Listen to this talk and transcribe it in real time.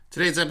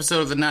Today's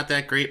episode of the Not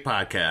That Great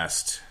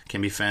podcast can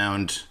be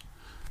found,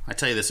 I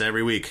tell you this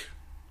every week,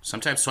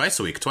 sometimes twice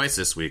a week, twice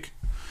this week.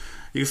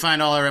 You can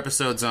find all our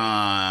episodes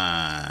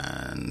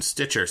on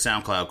Stitcher,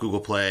 SoundCloud, Google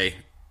Play,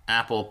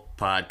 Apple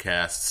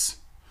Podcasts,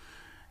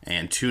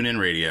 and TuneIn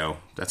Radio.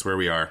 That's where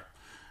we are.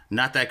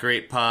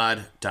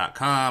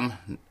 NotThatGreatPod.com,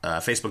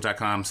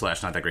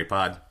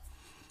 Facebook.com/NotThatGreatPod.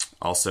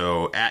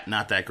 Also at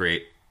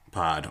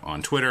NotThatGreatPod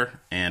on Twitter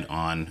and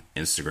on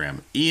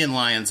Instagram. Ian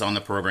Lyons on the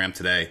program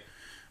today.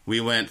 We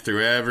went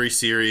through every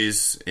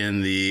series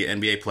in the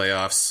NBA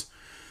playoffs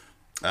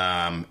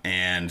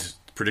and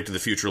predicted the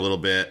future a little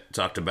bit.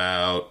 Talked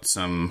about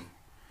some,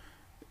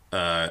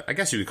 I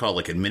guess you could call it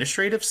like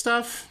administrative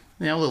stuff.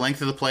 You know, the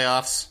length of the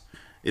playoffs.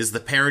 Is the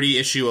parity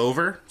issue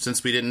over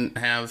since we didn't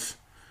have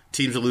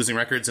teams with losing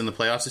records in the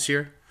playoffs this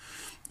year?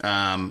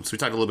 So we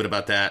talked a little bit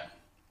about that.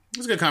 It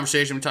was a good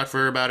conversation. We talked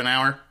for about an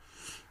hour.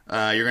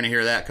 You're going to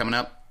hear that coming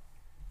up.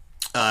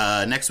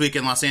 Next week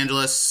in Los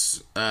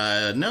Angeles,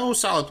 no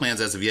solid plans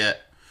as of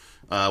yet.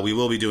 We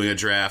will be doing a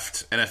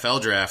draft,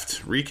 NFL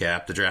draft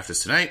recap. The draft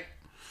is tonight.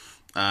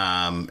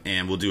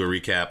 And we'll do a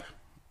recap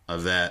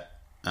of that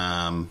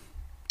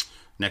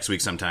next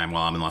week sometime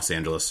while I'm in Los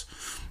Angeles.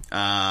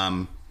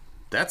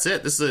 That's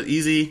it. This is an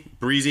easy,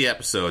 breezy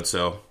episode.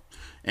 So,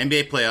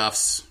 NBA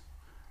playoffs,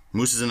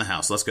 Moose is in the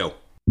house. Let's go.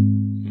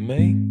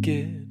 Make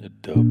it a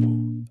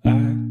double.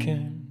 I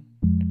can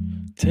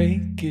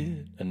take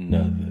it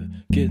another.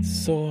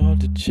 Gets so hard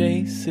to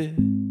chase it,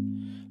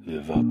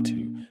 live up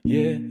to.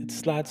 Yeah, it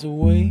slides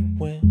away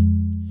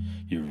when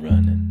you're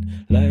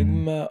running like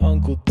my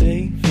Uncle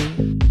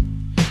David,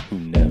 who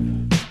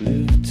never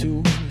lived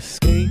to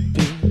escape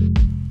it.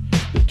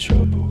 The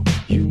trouble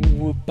you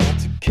were about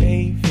to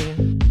cave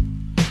in,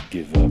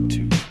 give up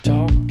to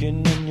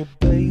talking in your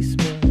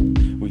basement.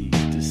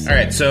 All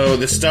right, so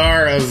the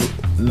star of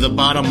the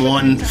bottom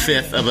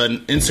 1/5 of an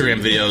Instagram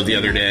video the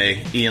other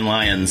day, Ian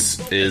Lyons,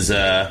 is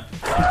on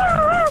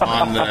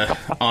the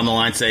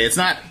line today. It's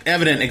not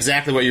evident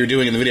exactly what you were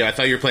doing in the video. I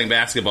thought you were playing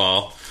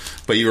basketball,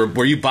 but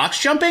were you box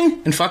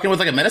jumping and fucking with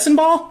like a medicine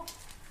ball?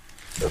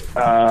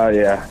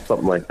 Yeah,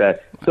 something like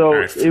that. So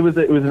Right. it was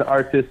an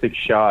artistic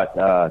shot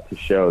to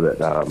show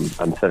that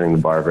I'm setting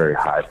the bar very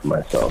high for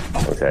myself.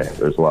 Okay,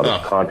 there's a lot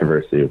of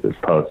controversy with this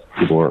post.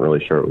 People weren't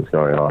really sure what was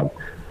going on.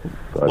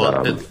 But,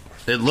 Well,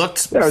 it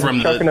looked I was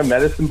from chucking a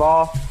medicine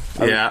ball.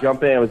 I was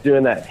jumping. I was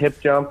doing that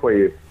hip jump where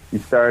you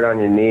start on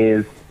your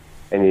knees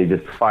and you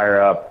just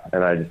fire up.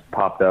 And I just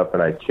popped up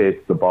and I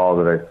chased the ball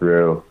that I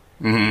threw.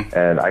 Mm-hmm.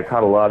 And I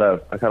caught a lot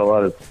of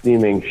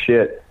steaming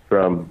shit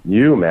from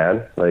you,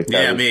 man. Like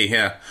yeah, me,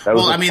 yeah. That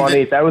was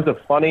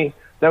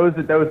That was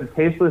a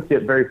tasteless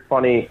yet very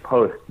funny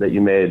post that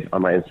you made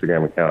on my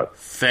Instagram account.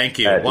 Thank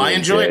you. Well, I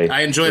enjoyed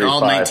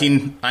all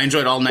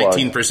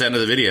 19% of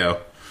the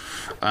video.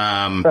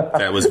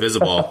 That was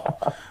visible.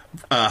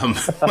 I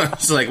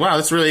was like, wow,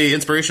 that's really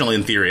inspirational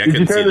in theory.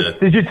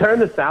 Did you turn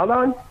the sound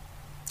on?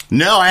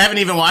 No, I haven't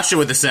even watched it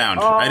with the sound.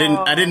 Oh, I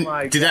didn't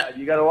my do God. that.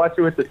 You got to watch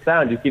it with the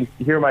sound. You can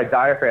hear my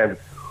diaphragm.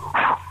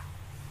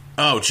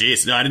 Oh,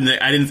 jeez. No, I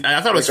didn't.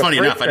 I thought it was funny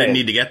enough. I didn't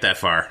need to get that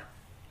far.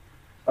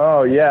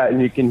 Oh yeah,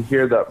 and you can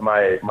hear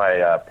my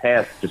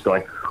pants just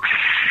going.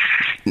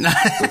 Those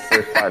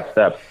first 5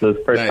 steps. Those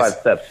first 5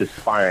 steps just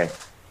firing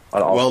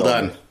on all. Well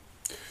done.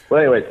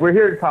 Well, anyways, we're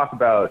here to talk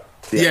about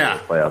the NBA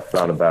playoffs,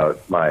 not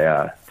about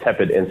my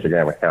tepid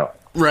Instagram account.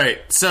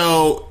 Right.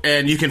 So,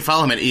 and you can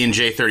follow him at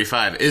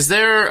IanJ35. Is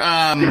there?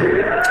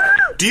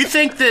 Do you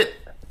think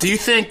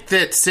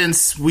that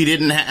since we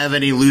didn't have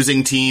any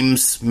losing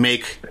teams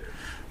make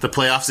the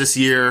playoffs this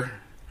year,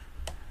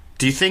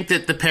 do you think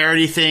that the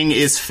parity thing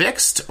is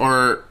fixed,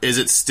 or is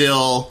it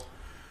still,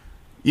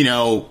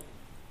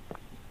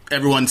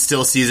 everyone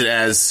still sees it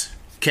as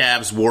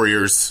Cavs,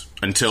 Warriors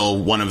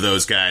until one of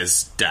those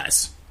guys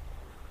dies?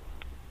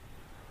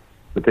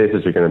 The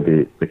Pacers are going to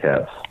beat the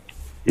Cavs,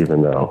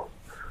 even though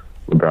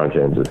LeBron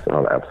James is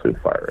on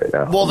absolute fire right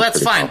now. Well,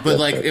 that's fine, but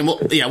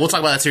we'll talk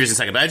about that series in a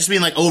second. But I just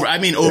mean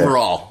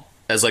overall,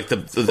 as like the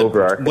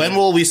when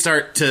will we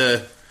start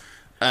to,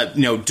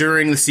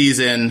 during the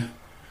season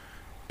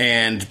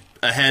and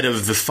ahead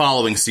of the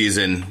following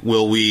season,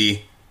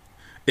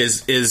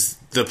 is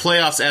the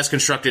playoffs as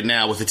constructed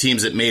now with the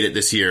teams that made it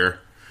this year,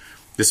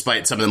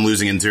 despite some of them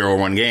losing in 0 or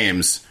 1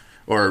 games,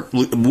 or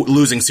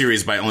losing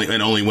series by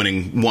only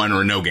winning 1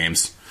 or no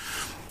games?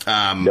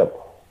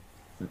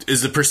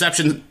 Is the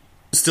perception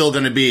still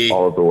going to be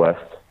all of the West,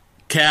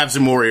 Cavs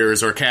and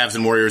Warriors, or Cavs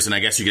and Warriors, and I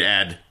guess you could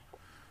add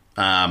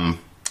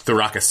the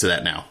Rockets to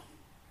that now?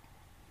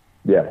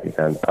 Yeah, you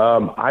can.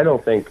 I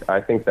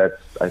think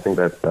that's a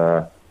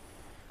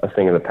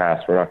thing of the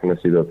past. We're not going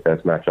to see those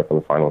guys match up in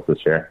the finals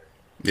this year.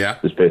 Yeah,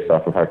 just based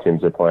off of how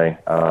teams are playing.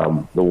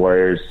 The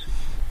Warriors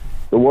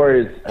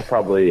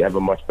probably have a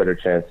much better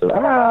chance of.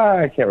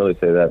 I can't really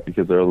say that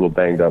because they're a little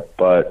banged up,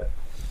 but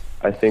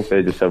I think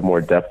they just have more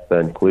depth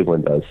than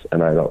Cleveland does,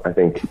 and I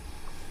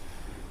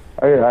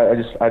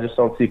just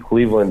don't see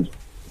Cleveland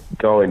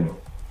going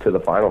to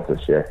the finals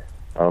this year.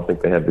 I don't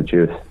think they have the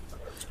juice.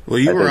 Well,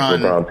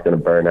 LeBron's going to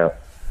burn out.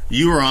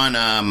 You were on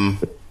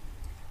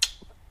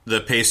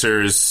the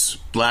Pacers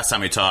last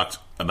time we talked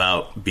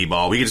about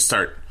B-ball. We could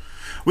start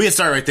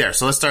right there.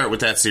 So let's start with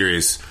that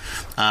series.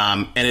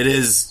 And it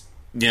is,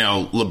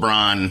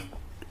 LeBron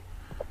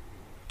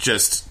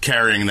just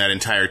carrying that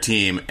entire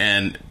team,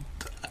 and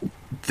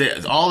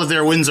all of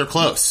their wins are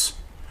close.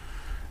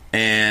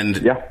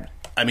 And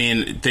I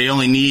mean, they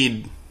only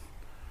need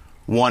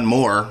one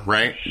more,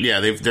 right?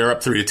 Yeah, they're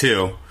up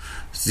 3-2.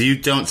 So you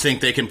don't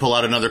think they can pull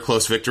out another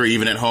close victory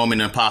even at home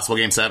in a possible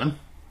Game 7?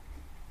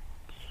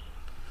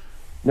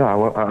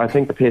 No, I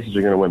think the Pacers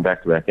are going to win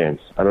back-to-back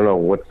games. I don't know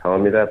what's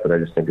telling me that, but I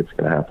just think it's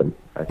going to happen.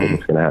 I think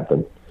it's going to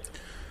happen.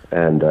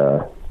 And,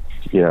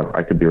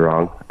 I could be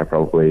wrong. I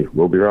probably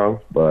will be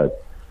wrong.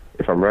 But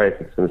if I'm right,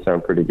 it's going to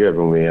sound pretty good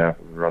when we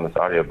run this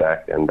audio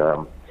back. And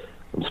I'm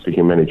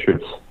speaking many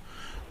truths.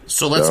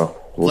 So let's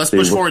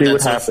push forward then.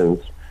 What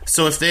happens.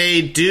 So if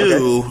they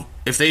do,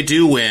 if the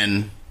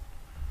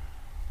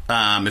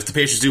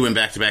Pacers do win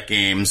back-to-back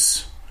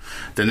games,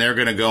 then they're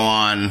going to go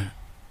on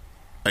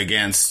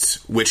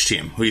against which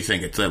team? Who do you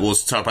think? We'll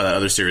talk about that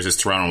other series. It's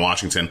Toronto and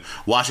Washington.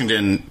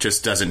 Washington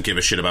just doesn't give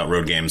a shit about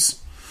road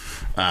games,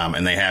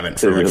 and they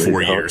haven't for like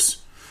 4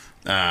 years.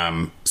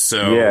 Yeah,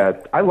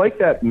 I like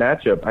that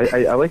matchup.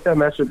 I like that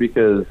matchup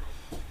because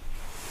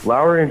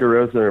Lowry and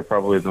DeRozan are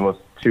probably the most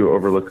two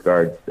overlooked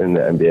guards in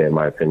the NBA, in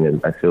my opinion.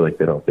 I feel like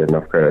they don't get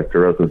enough credit.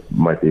 DeRozan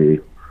might be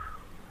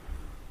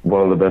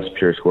one of the best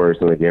pure scorers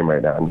in the game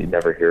right now, and you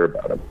never hear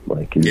about him.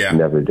 Like, you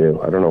never do.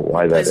 I don't know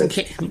why that is.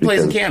 He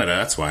plays in Canada,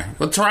 that's why.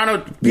 Well, Toronto,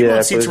 people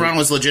don't see Toronto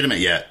as legitimate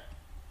yet.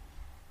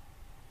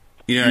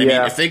 You know what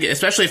I mean?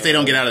 Especially if they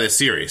don't get out of this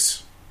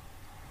series.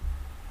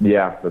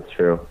 Yeah, that's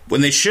true. When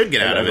they should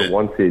get out of it. As a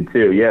 1 seed,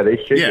 too. Yeah, they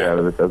should get out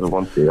of it as a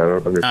 1 seed. I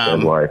don't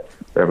understand why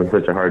they're having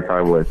such a hard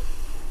time with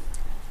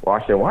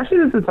Washington.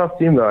 Washington's a tough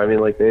team, though. I mean,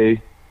 like,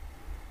 they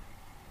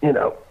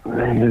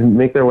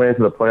make their way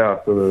into the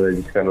playoffs, and then they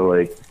just kind of,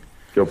 like,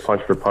 go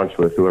punch for punch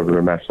with whoever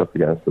they're matched up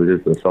against. So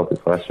just the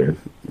Celtics last year.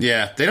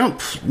 Yeah, they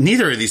don't.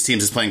 Neither of these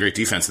teams is playing great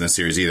defense in this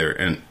series either.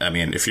 And I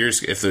mean, if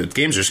the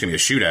games are just going to be a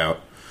shootout,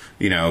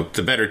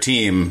 the better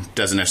team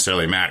doesn't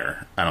necessarily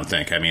matter. I don't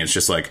think. I mean, it's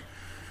just like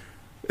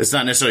it's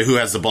not necessarily who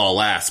has the ball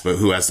last, but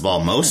who has the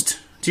ball most.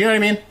 Do you know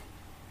what I mean?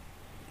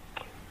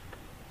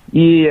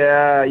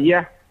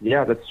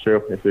 Yeah, that's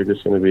true. If they're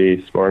just going to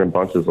be scoring in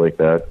bunches like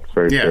that, it's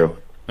very true.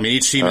 I mean,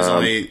 each team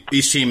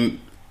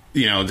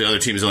the other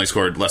team has only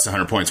scored less than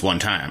 100 points one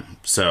time,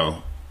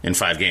 so in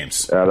 5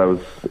 games. That was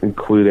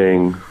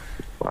including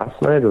last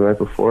night or the night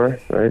before,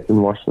 right?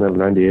 In Washington, have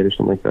 98 or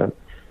something like that.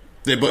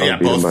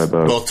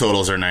 Both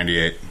totals are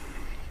 98.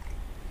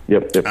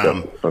 Yep.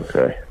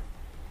 Okay.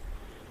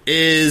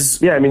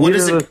 Neither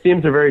of those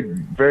teams are very,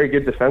 very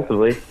good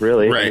defensively,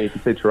 really. Right. I mean, you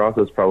can say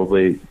Toronto's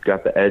probably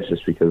got the edge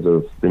just because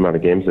of the amount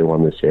of games they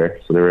won this year,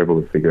 so they were able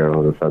to figure out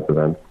on the defensive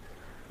end.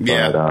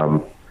 Yeah.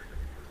 But,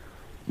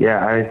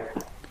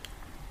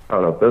 I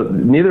don't know.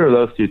 Neither of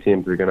those two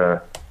teams are going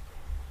to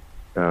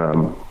I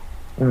don't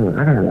know.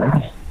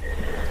 I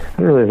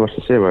don't really have much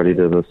to say about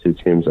either of those two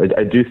teams.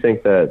 I do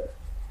think that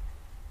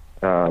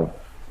the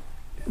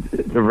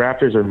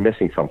Raptors are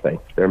missing something.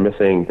 They're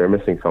missing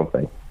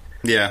something.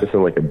 Yeah.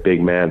 Missing like a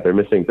big man. They're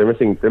missing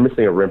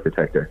a rim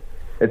protector.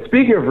 And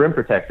speaking of rim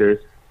protectors,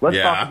 let's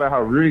talk about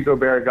how Rudy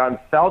Gobert got in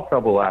foul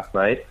trouble last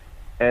night,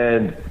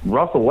 and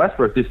Russell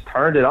Westbrook just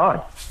turned it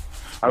on.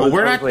 I was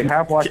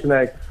half watching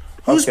that.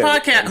 Whose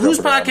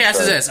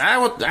podcast is this?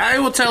 I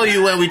will tell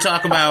you when we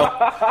talk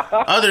about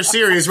other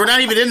series. We're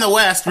not even in the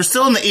West. We're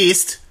still in the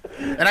East,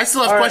 and I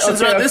still have questions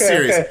about this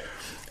series. Okay.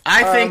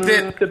 I think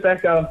that. Sit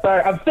back down. I'm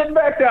sorry. I'm sitting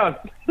back down.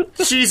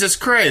 Jesus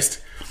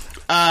Christ.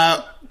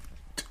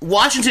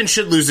 Washington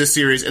should lose this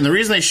series, and the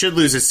reason they should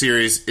lose this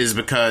series is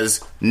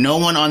because no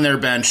one on their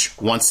bench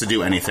wants to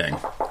do anything.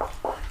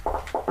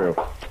 True.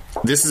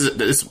 This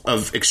is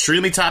an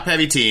extremely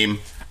top-heavy team.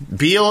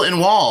 Beal and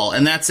Wall,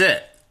 and that's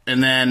it.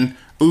 And then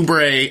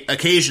Oubre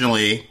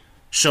occasionally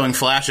showing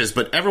flashes,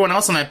 but everyone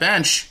else on that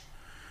bench,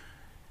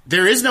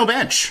 there is no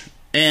bench.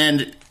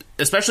 And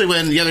especially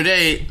when the other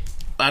day,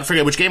 I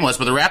forget which game it was,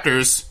 but the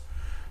Raptors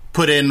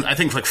put in, I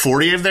think, like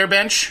 40 of their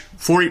bench.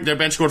 Their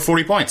bench scored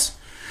 40 points.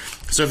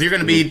 So if you're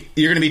going to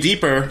be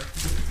deeper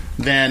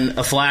than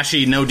a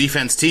flashy no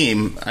defense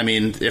team, I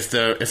mean, if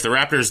the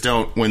Raptors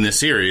don't win this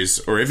series,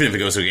 or even if it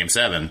goes to Game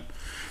 7,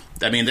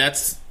 I mean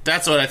that's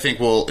what I think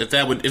will if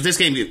this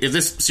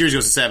series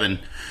goes to 7.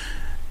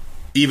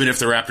 Even if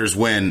the Raptors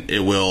win, it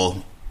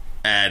will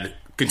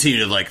continue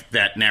to like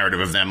that narrative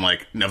of them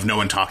of no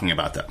one talking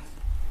about them,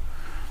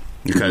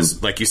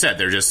 because like you said,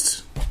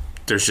 there's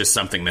just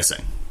something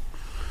missing,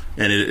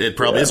 and it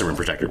probably is a rim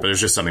protector, but there's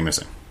just something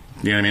missing.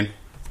 You know what I mean?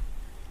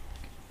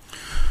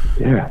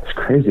 Yeah, it's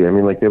crazy. I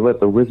mean, like they let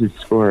the Wizards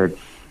score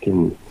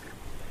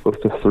close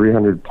to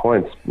 300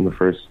 points in the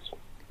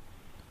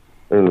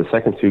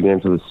second 2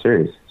 games of the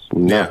series. It's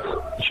nuts.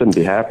 Yeah. It shouldn't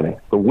be happening.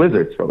 The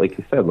Wizards, like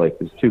you said, like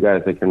there's 2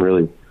 guys that can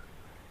really.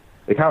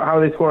 Like, how are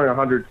they scoring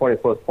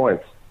 120-plus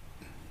points?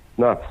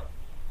 Nuts.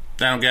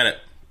 I don't get it.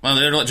 Well,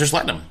 they're just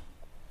letting them.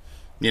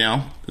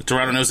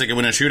 Toronto knows they can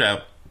win a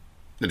shootout.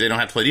 That they don't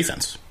have to play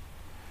defense.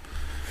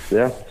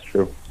 Yeah, that's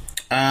true.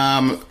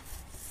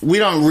 We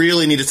don't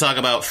really need to talk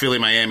about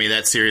Philly-Miami.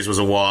 That series was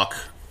a walk.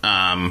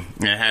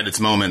 It had its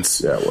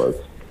moments. Yeah, it was.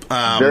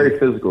 Very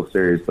physical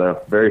series,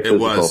 though. Very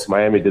physical. It was.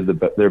 Miami did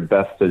their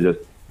best to just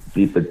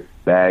beat the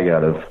bag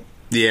out of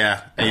and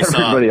you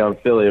everybody on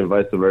Philly and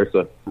vice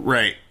versa.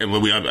 Right. And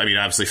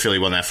obviously Philly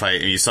won that fight,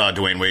 and you saw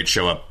Dwayne Wade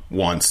show up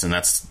once, and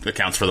that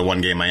accounts for the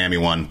one game Miami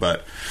won.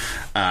 But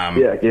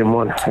game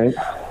one, right?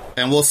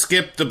 And we'll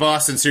skip the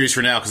Boston series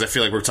for now because I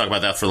feel like we're talking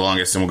about that for the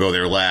longest, and we'll go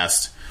there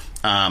last.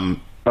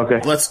 Okay.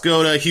 Let's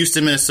go to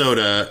Houston,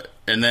 Minnesota,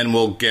 and then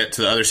we'll get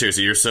to the other series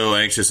that you're so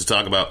anxious to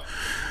talk about.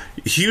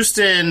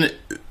 Houston,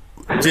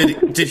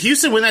 did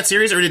Houston win that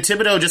series, or did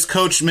Thibodeau just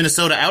coach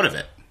Minnesota out of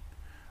it?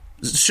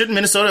 Shouldn't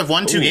Minnesota have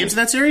won 2 games in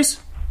that series?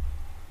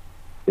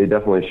 They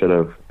definitely should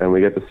have. And we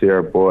get to see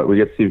our boy. We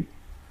get to see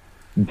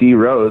D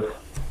Rose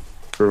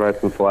provide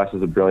some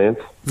flashes of brilliance.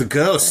 The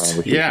ghost,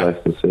 which is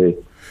nice to see.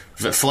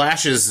 The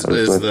flash is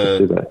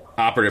the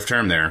operative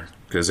term there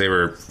because they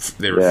were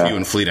few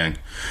and fleeting.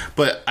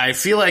 But I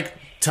feel like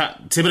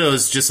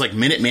Thibodeau's just like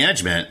minute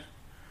management,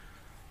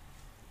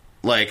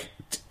 like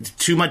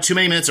too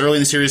many minutes early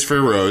in the series for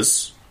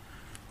Rose.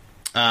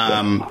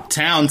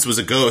 Towns was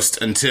a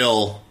ghost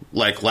until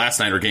like last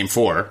night or game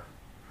 4.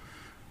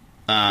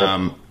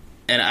 And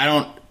I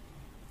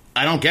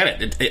don't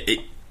get it.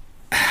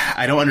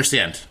 I don't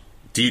understand.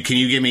 Can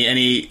you give me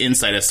any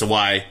insight as to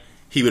why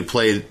he would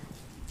play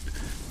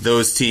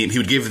those teams? He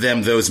would give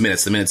them those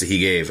minutes, the minutes that he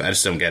gave. I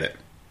just don't get it.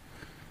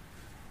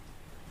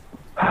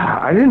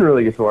 I didn't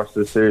really get to watch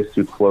this series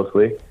too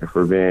closely, if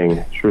we're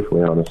being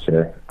truthfully honest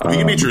here. We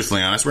can be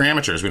truthfully honest. We're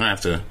amateurs. We don't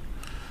have to.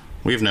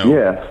 We have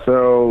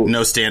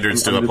no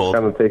standards to uphold.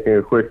 I'm just kind of taking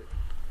a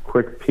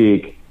quick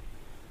peek.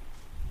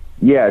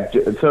 Yeah.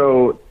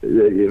 So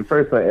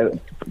first,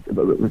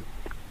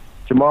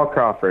 Jamal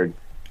Crawford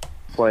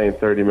playing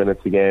 30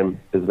 minutes a game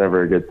is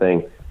never a good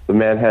thing. The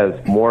man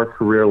has more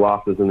career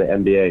losses in the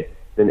NBA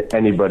than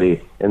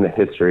anybody in the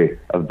history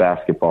of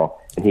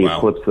basketball, and he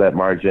eclipsed that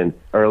margin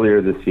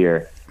earlier this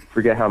year.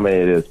 Forget how many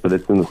it is, but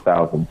it's in the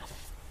thousands.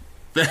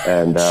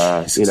 And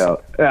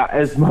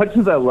as much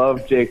as I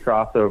love Jay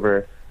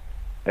Crossover,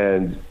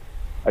 and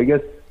I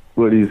guess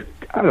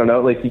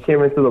he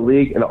came into the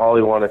league and all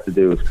he wanted to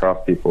do was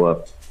cross people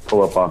up,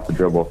 pull up off the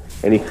dribble,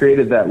 and he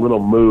created that little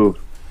move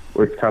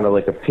where it's kind of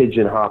like a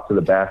pigeon hop to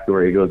the basket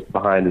where he goes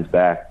behind his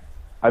back.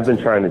 I've been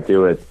trying to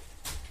do it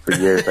for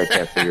years. I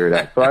can't figure it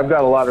out. So I've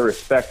got a lot of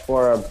respect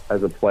for him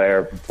as a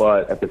player,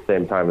 but at the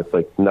same time, it's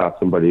like not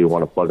somebody you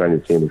want to plug on your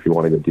team if you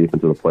want to go deep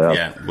into the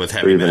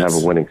playoffs or even have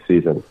a winning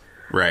season.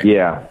 Right.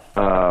 Yeah.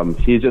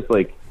 He's just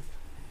like,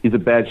 he's a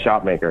bad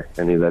shot maker,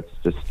 and that's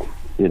just,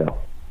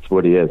 it's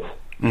what he is.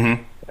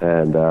 Mm-hmm.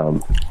 And, I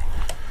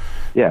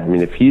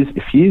mean, if he's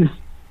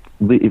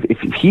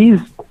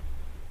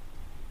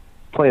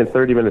playing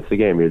 30 minutes a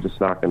game, that's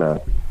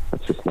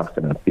just not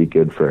gonna be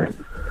good for.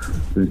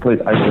 He plays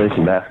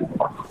isolation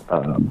basketball.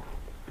 Let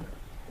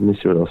me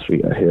see what else we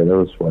got here. That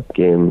was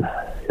game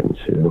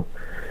 2.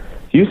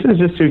 Houston's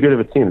just too good of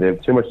a team. They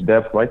have too much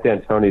depth. Mike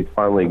D'Antoni's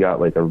finally got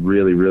like a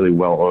really, really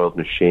well-oiled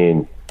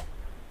machine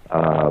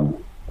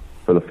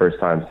for the first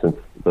time since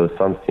those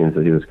Suns teams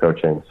that he was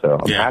coaching. So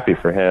I'm happy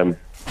for him.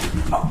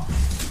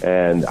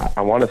 And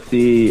I want to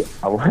see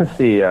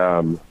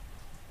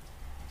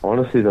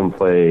them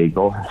play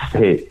Golden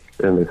State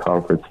in the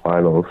conference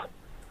finals.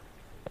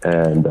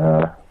 And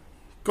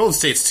Golden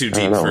State's too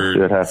deep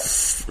Golden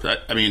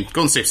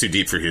State's too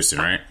deep for Houston,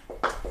 right?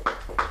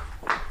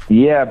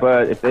 Yeah,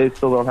 but if they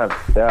still don't have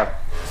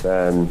Steph,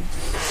 then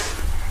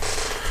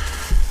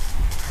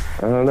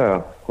I don't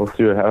know. We'll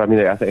see what happens. I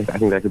mean, I think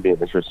that could be an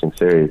interesting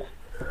series.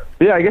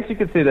 But yeah, I guess you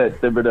could say that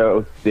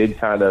Thibodeau did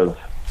kind of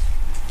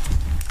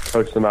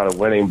coach them out of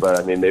winning, but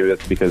I mean, maybe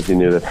that's because he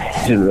knew that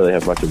he didn't really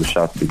have much of a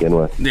shot to begin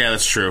with. Yeah,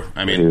 that's true.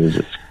 I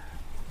mean,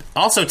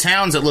 also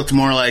Towns, it looked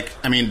more like,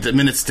 I mean, the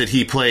minutes that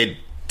he played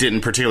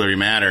didn't particularly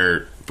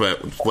matter, but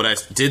what I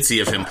did see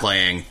of him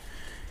playing,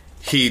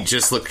 he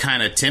just looked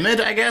kind of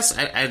timid, I guess.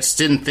 I just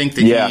didn't think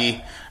that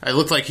it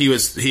looked like he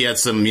had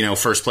some,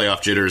 first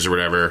playoff jitters or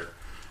whatever,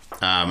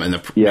 and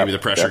maybe the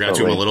pressure got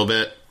to him a little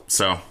bit.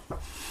 So,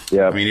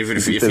 yeah, I mean, even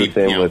if he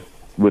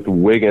with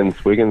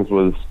Wiggins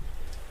was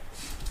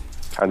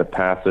kind of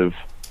passive.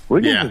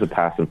 Wiggins is a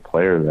passive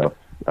player, though.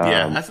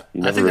 I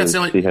think that's the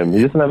only. See him.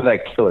 He doesn't have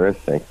that killer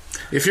instinct.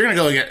 If you're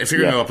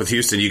gonna go up with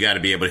Houston, you got to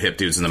be able to hit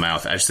dudes in the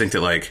mouth. I just think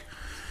that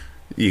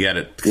you got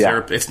to.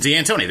 It's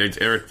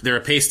D'Antoni. They're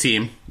a pace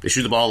team. They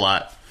shoot the ball a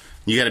lot.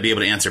 You got to be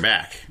able to answer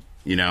back.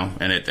 And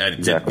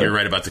Exactly. You're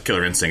right about the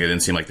killer instinct. It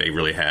didn't seem like they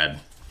really had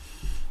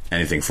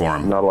anything for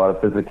him. Not a lot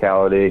of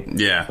physicality.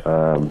 Yeah.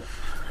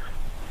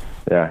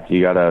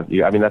 You gotta.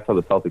 I mean, that's how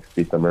the Celtics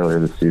beat them earlier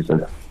this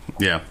season.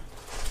 Yeah.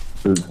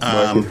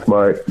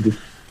 Smart, just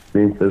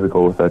being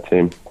physical with that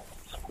team.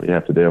 That's what you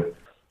have to do.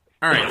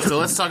 All right, so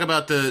let's talk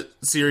about the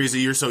series that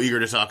you're so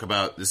eager to talk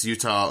about, this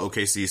Utah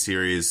OKC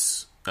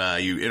series.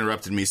 You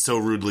interrupted me so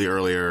rudely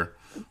earlier.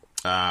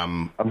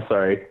 I'm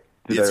sorry.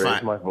 Did I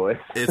raise my voice?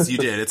 You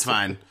did. It's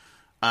fine.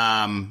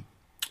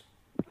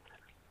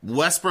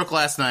 Westbrook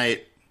last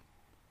night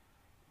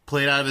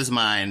played out of his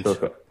mind.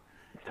 Took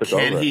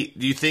Can over. he?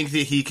 Do you think that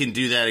he can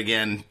do that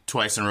again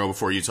twice in a row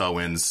before Utah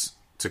wins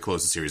to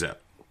close the series out?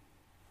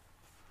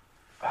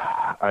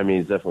 I mean,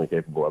 he's definitely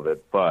capable of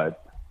it,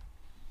 but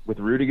with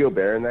Rudy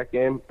Gobert in that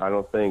game, I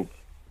don't think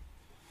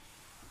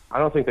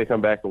they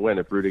come back and win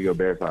if Rudy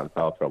Gobert's not in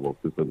foul trouble,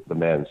 because the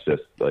man's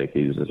just like,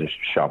 he's just a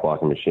shot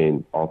blocking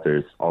machine,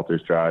 alters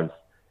drives,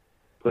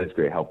 plays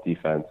great help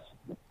defense,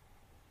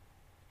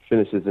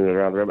 finishes in and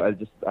around the rim.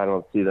 I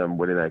don't see them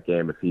winning that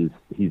game if he's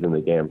in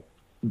the game.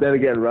 Then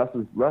again, Russ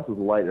was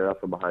lighting it up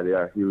from behind the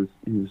arc. He was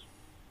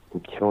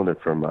killing it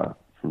from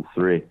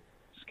three,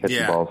 just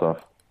catching balls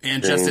off.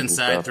 And just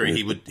inside three,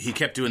 he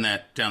kept doing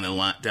that down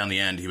the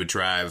end. He would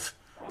drive,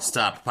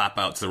 stop, pop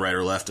out to the right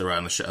or left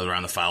around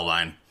the foul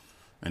line,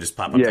 and just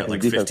pop up that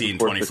like 15,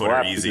 20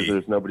 footer easy.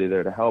 There's nobody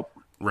there to help.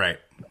 Right.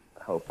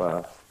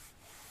 So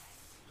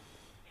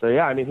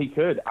yeah, I mean, he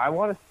could.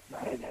 It's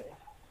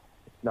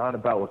not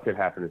about what could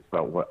happen. It's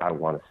about what I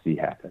want to see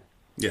happen.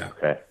 Yeah.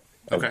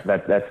 Okay.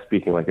 That's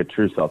speaking like a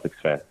true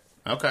Celtics fan.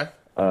 Okay.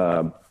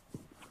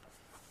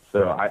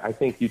 So I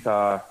think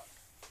Utah.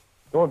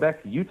 Going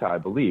back to Utah, I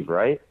believe,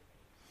 right?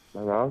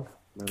 Am I wrong?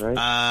 Am I right?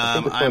 I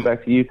think it's going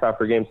back to Utah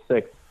for Game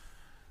 6.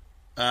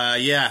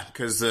 Yeah,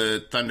 because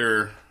the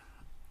Thunder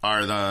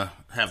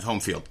have home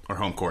field or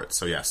home court.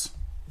 So yes.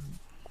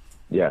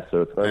 Yeah,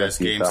 so it's going back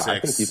to Game Utah. 6. I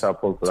think Utah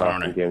pulls it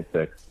off in Game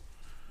 6.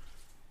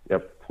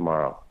 Yep,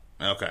 tomorrow.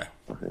 Okay.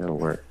 That'll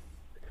work.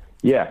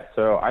 Yeah,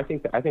 so I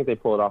think they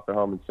pull it off at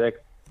home in 6.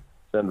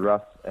 Send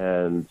Russ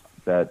and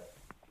that.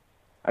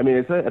 I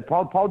mean,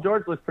 Paul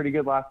George looked pretty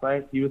good last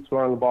night. He was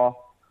scoring the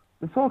ball.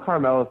 This whole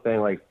Carmelo thing,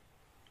 like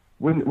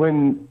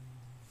when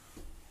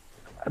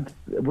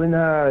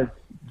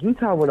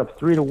Utah went up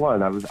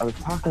 3-1, I was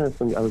talking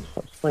to I was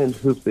playing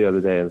hoops the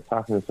other day, and I was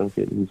talking to some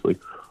kid, and he's like,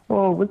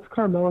 "Oh, once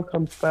Carmelo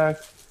comes back,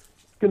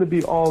 it's gonna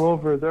be all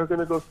over. They're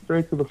gonna go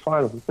straight to the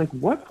finals." It's like,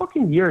 what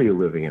fucking year are you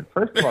living in?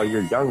 First of all,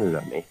 you're younger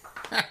than me.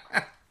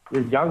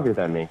 You're younger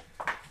than me.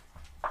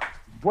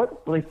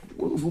 What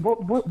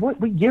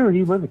year are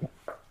you living in?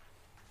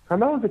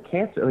 Carmelo's a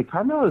cancer. Like,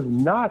 Carmelo is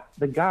not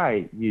the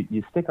guy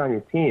you stick on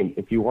your team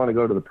if you want to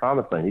go to the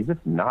promised land. He's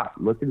just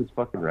not. Look at his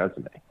fucking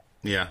resume.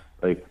 Yeah.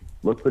 Like,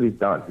 look what he's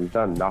done. He's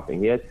done nothing.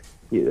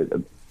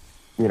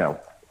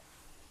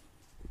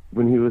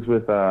 When he was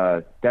with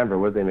Denver,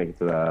 what did they make it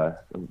to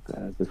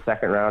the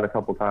second round a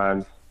couple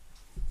times?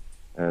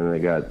 And they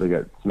got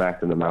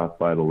smacked in the mouth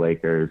by the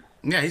Lakers.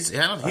 Yeah, he's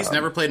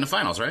never played in the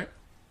finals, right?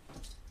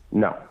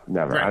 No,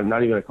 never. Right. I'm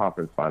not even a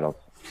conference finals,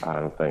 I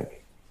don't think.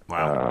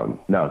 Wow.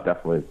 No,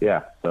 definitely.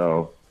 Yeah.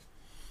 So,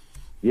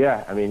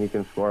 yeah, I mean, he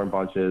can score in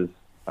bunches.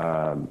 He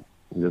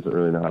doesn't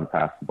really know how to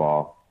pass the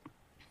ball.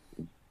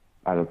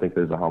 I don't think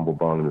there's a humble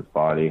bone in his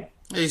body.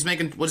 He's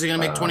making, what's he going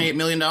to make, $28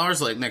 million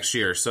like next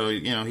year? So,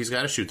 he's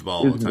got to shoot the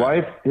ball all the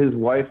time. His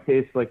wife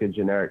tastes like a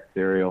generic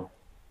cereal.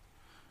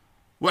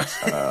 What?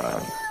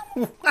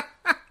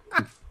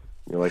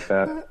 You like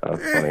that?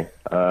 That's funny.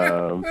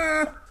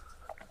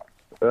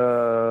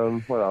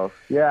 What else?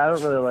 Yeah, I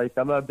don't really like.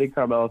 I'm not a big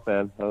Carmelo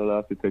fan. I don't know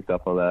if you picked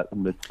up on that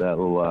amidst that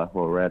little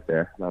rant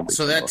there.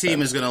 So that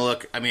team is going to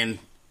look. I mean,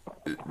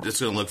 it's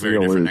going to look very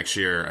different next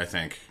year, I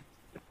think.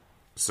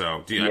 So I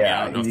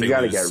don't know if they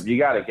lose. You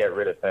got to get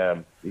rid of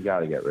him. You got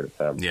to get rid of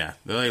him. Yeah,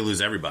 they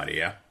lose everybody.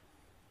 Yeah,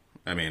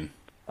 I mean.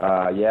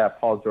 Yeah,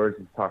 Paul George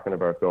is talking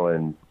about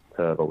going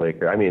to the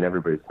Lakers. I mean,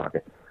 everybody's talking.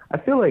 I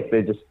feel like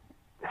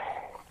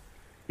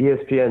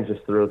ESPN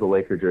just throws a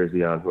Laker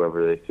jersey on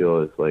whoever they feel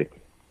is like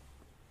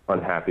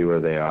unhappy where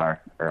they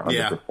are or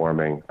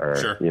underperforming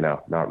or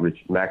not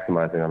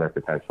maximizing on their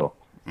potential.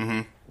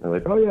 Mm-hmm. They're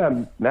like, oh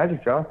yeah,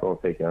 Magic Johnson will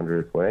take you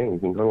under his wing. You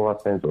can go to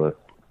Los Angeles.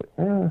 Like,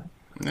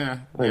 yeah.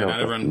 Not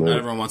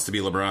everyone wants to be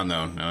LeBron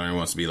though. Not everyone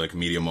wants to be like a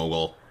media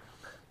mogul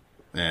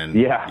and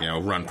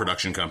run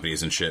production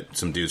companies and shit.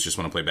 Some dudes just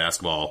want to play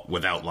basketball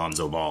without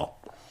Lonzo Ball.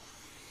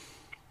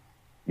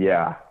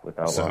 Yeah,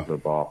 without Lonzo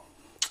Ball.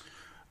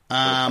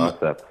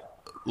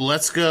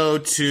 Let's go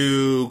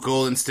to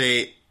Golden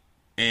State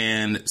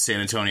and San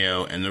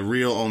Antonio, and the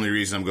real only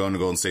reason I'm going to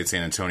Golden State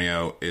San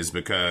Antonio is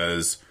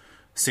because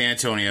San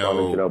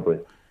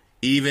Antonio,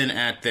 even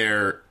at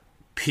their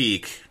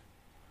peak,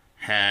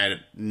 had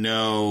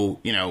no,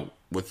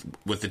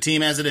 with the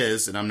team as it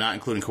is, and I'm not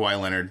including Kawhi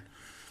Leonard,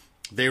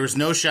 there was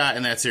no shot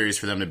in that series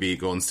for them to beat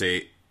Golden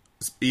State,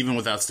 even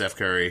without Steph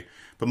Curry,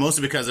 but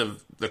mostly because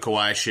of the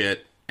Kawhi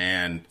shit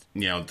and,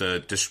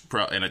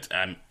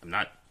 I'm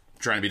not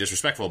trying to be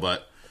disrespectful,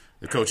 but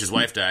the coach's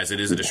wife dies.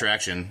 It is a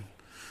distraction.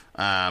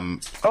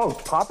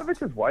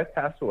 Popovich's wife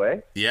passed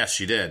away? Yes,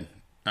 she did.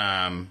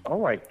 Oh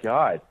my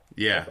God.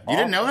 Yeah. You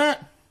didn't know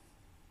that?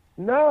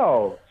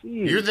 No.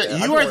 Jeez.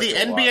 You are the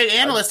NBA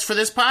analyst for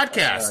this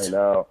podcast.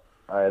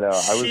 I know.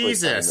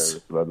 Jesus. I was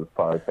nervous about this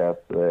podcast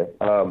today.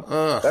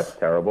 That's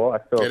terrible. I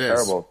feel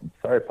terrible.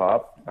 Sorry,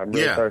 Pop. I'm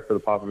really sorry for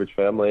the Popovich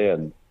family,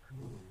 and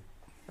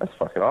that's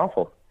fucking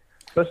awful.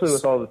 Especially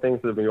with all the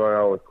things that have been going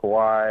on with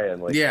Kawhi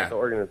and the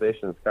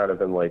organization's kind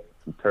of in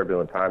some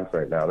turbulent times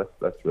right now.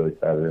 That's really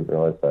sad. I didn't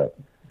realize that.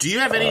 Do you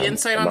have any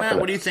insight on that?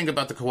 What do you think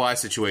about the Kawhi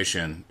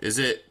situation? Is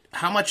it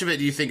how much of it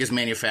do you think is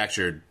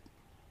manufactured?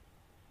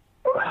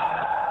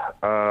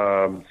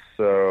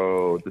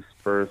 So the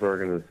Spurs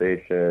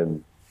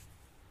organization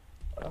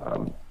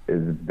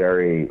is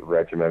very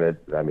regimented.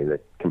 I mean,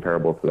 it's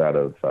comparable to that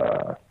of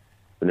the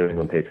New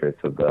England Patriots.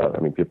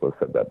 People have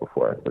said that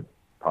before, but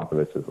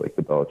Popovich is like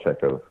the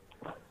Belichick of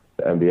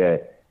the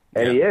NBA.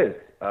 And he is.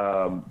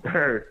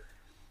 Kawhi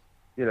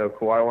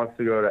wants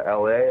to go to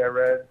L.A., I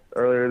read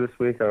earlier this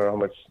week. I don't know how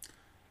much...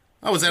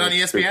 Oh, was that on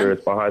ESPN?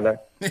 Is behind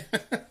that.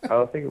 I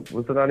don't think...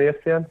 Was it on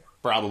ESPN?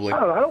 Probably. I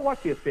don't know. I don't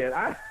watch ESPN.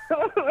 I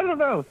don't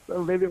know.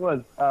 So maybe it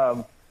was.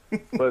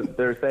 But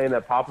they're saying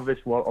that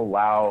Popovich won't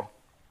allow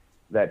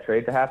that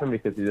trade to happen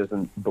because he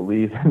doesn't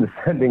believe in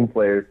sending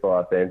players to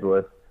Los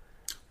Angeles.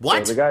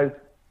 What? So the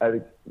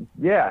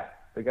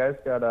guy's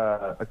got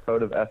a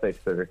code of ethics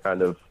that are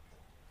kind of,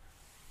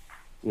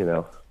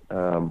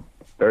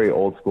 very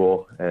old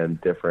school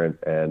and different.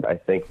 And I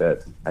think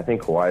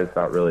Kawhi is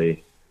not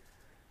really.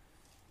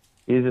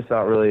 He's just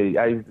not really.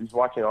 He's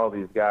watching all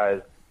these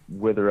guys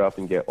wither up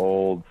and get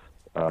old.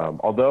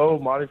 Although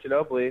Manu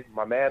Ginobili,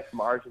 my man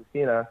from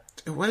Argentina,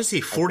 what is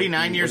he?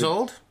 49 years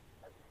old?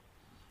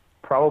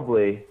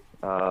 Probably,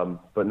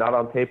 but not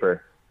on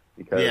paper.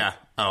 Because yeah.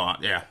 Oh,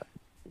 yeah.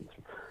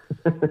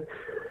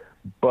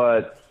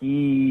 But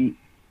he's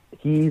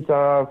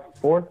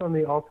fourth on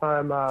the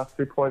all-time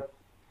 3-point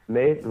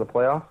made in the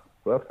playoffs.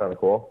 So that's kind of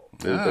cool.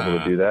 He was able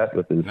to do that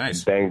with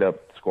his banged-up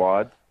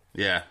squad.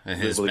 Yeah, and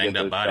his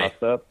banged-up body.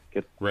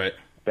 Right.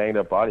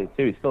 Banged-up body,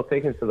 too. He's still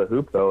taking it to the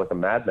hoop, though, like a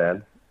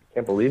madman.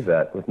 Can't believe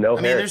that. With no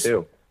hair,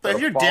 too. But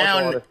if you're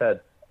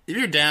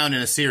down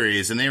in a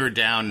series, and they were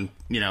down,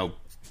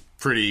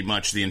 pretty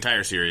much the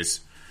entire series,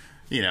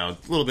 a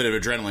little bit of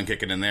adrenaline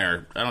kicking in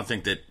there. I don't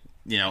think that,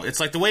 it's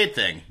like the Wade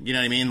thing. You know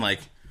what I mean?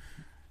 Like,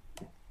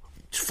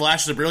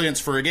 flashes of brilliance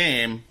for a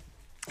game,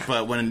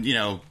 but when,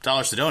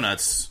 dollars to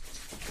donuts,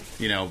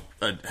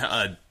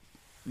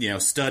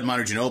 stud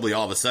Manu Ginobili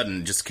all of a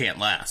sudden just can't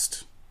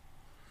last.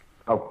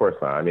 Of course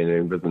not. I mean,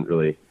 it wasn't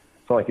really.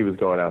 It's not like he was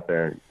going out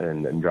there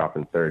and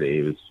dropping 30.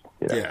 He was,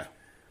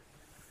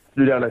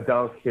 threw down a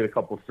dunk, hit a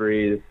couple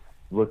threes,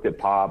 looked at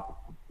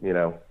Pop.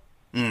 That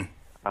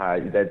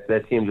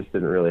team just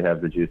didn't really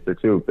have the juice. They're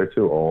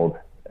too old,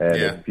 and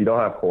if you don't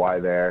have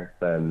Kawhi there,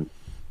 then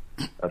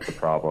that's a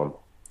problem.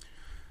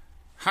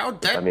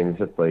 It's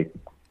just like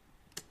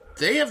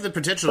they have the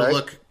potential to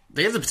look.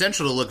 They have the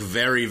potential to look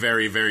very,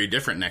 very, very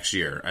different next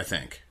year, I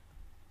think.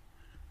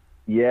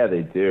 Yeah,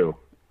 they do.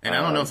 And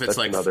I don't know if it's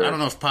like I don't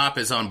know if Pop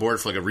is on board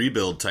for like a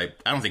rebuild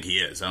type. I don't think he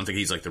is. I don't think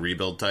he's like the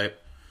rebuild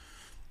type.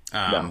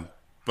 No.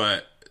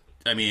 But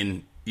I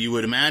mean, you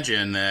would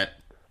imagine that,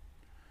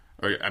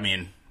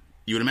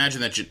 you would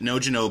imagine that no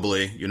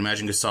Ginobili. You would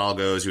imagine Gasol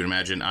goes. You would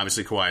imagine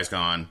obviously Kawhi's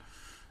gone,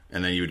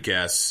 and then you would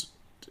guess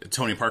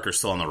Tony Parker's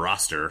still on the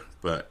roster.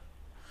 But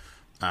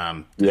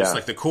just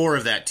like the core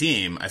of that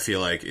team, I feel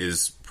like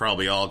is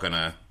probably all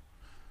gonna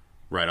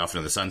ride off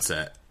into the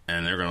sunset.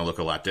 And they're going to look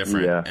a lot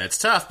different. Yeah. And it's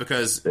tough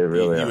because you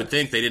would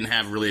think they didn't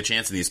have really a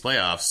chance in these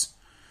playoffs.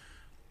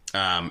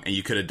 And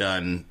you could have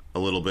done a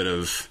little bit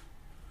of,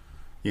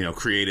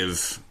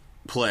 creative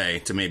play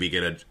to maybe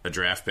get a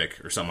draft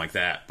pick or something like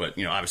that.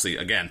 But, obviously,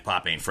 again,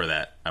 Pop ain't for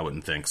that, I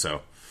wouldn't think. So,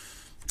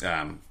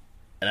 and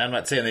I'm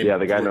not saying they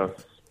the guy knows.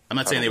 I'm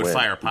not saying they would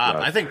fire Pop.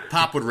 I think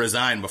Pop would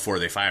resign before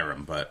they fire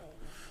him. But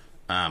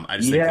I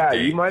just think that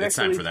you might it's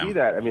time for them. See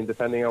that. I mean,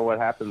 depending on what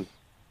happens.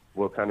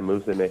 What kind of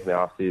moves they make in the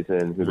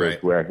offseason, who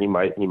knows where he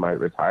might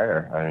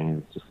retire. I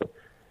mean, it's just,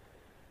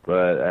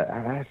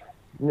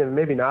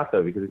 maybe not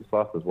though because he just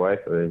lost his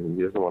wife. I mean,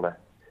 he doesn't want to.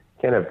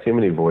 Can't have too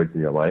many voids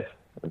in your life.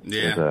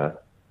 Yeah,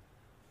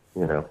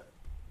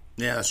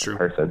 that's true.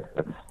 Person,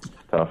 that's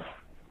tough.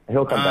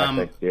 He'll come back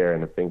next year,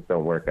 and if things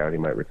don't work out, he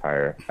might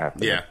retire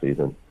after next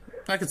season.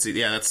 I could see.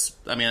 Yeah, that's.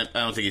 I mean, I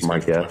don't think he's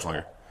going for much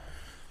longer.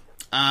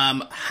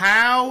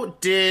 How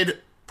did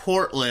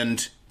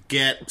Portland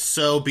get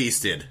so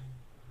beasted?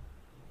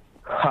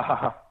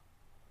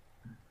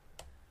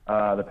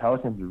 The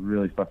Pelicans are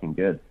really fucking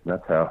good.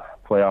 That's how.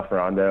 Playoff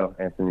Rondo,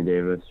 Anthony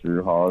Davis,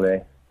 Jrue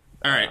Holiday.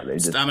 All right, I'm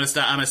gonna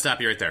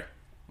stop you right there.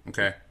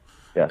 Okay.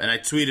 Yeah. And I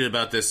tweeted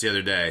about this the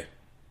other day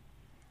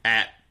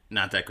at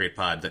Not That Great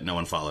Pod that no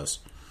one follows.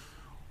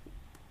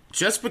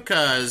 Just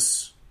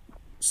because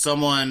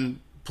someone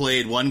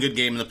played one good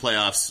game in the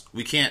playoffs,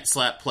 we can't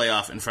slap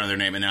playoff in front of their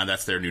name, and now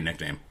that's their new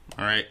nickname.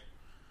 All right.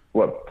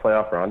 What,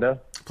 Playoff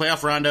Rondo?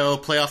 Playoff Rondo,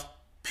 Playoff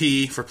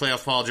P for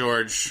Playoff Paul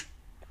George.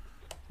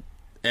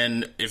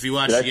 And if you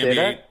watch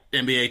the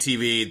NBA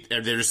TV,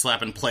 they're just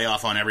slapping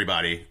playoff on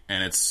everybody,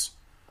 and it's...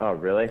 Oh,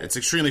 really? It's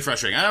extremely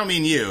frustrating. I don't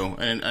mean you,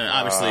 and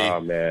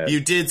obviously you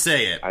did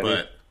say it,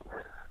 but...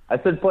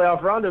 I said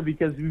Playoff Rondo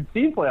because we've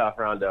seen Playoff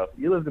Rondo.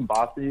 You lived in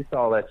Boston, you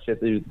saw all that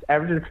shit. He was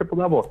averaging a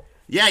triple-double.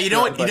 Yeah, you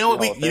know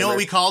what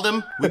we called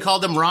him? We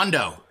called him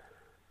Rondo.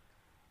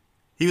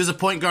 He was a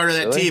point guard of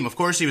that team. Of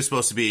course he was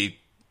supposed to be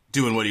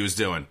doing what he was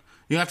doing.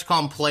 You have to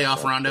call him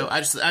Playoff Rondo.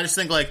 I just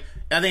think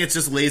I think it's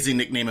just lazy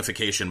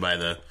nicknamification by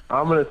the.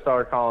 I'm gonna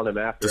start calling him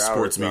after the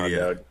sports media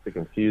Rondo, just to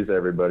confuse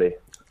everybody.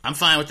 I'm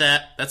fine with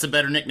that. That's a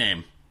better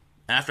nickname.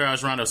 After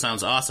Hours Rondo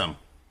sounds awesome.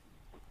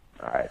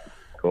 All right,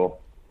 cool.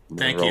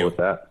 Thank roll you. with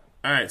that.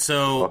 All right,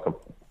 so Welcome.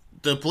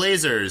 the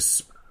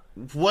Blazers,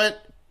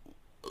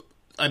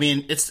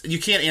 it's you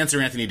can't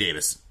answer Anthony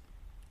Davis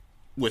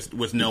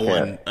with no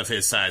one of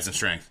his size and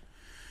strength.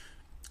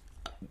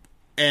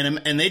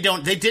 And they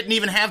didn't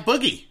even have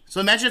Boogie. So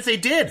imagine if they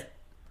did.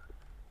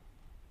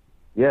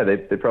 Yeah, they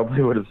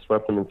probably would have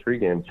swept them in 3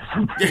 games.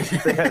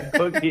 They had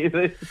Boogie.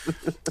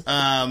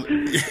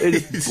 They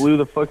just blew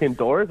the fucking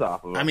doors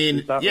off of them. I mean,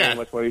 there's not really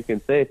much more you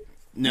can say.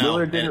 No,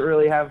 Lillard didn't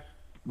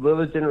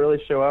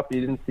really show up.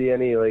 You didn't see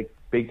any like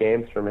big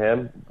games from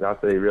him.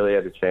 Not that he really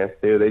had a chance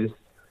to.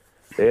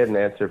 They had an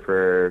answer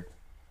for.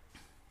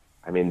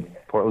 I mean,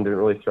 Portland didn't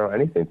really throw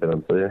anything to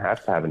them, so they didn't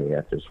have to have any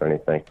answers for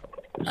anything.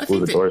 They just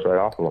blew the doors right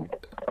off of them.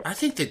 I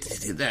think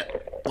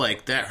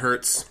that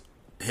hurts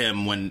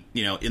him when,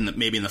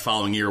 maybe in the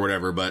following year or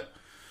whatever, but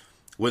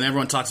when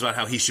everyone talks about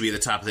how he should be at the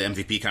top of the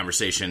MVP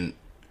conversation,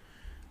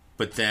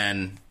 but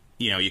then,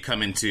 you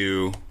come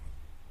into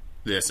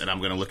this, and I'm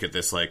going to look at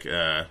this like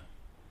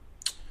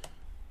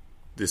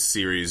this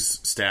series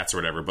stats or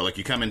whatever, but like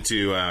you come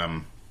into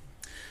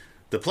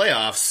the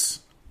playoffs,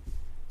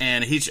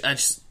 and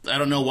I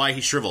don't know why he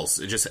shrivels.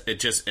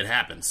 It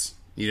happens.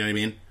 You know what I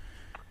mean?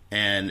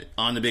 And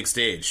on the big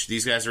stage,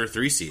 these guys are a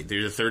 3 seed.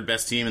 They're the 3rd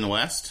best team in the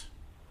West.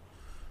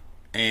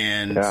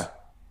 And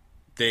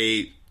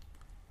the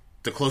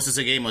closest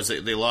they game was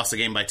they lost the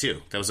game by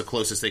 2. That was the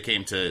closest they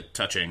came to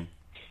touching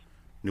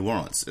New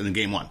Orleans in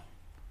game 1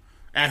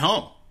 at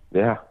home.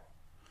 Yeah.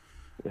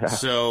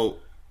 So,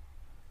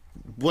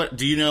 what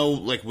do you know?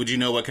 Like, would you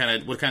know what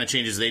kind of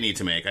changes they need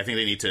to make? I think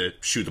they need to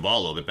shoot the ball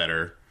a little bit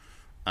better.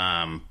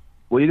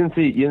 Well, you didn't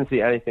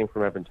see anything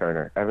from Evan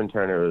Turner. Evan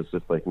Turner was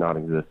just like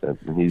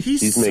non-existent, and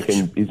he's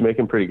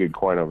making pretty good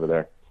coin over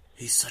there.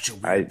 He's such a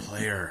weird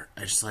player.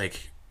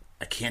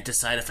 I can't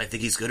decide if I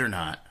think he's good or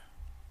not.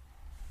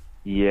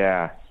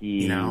 Yeah,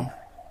 he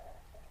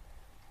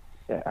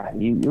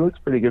looks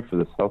pretty good for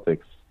the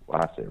Celtics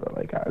last year, but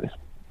like I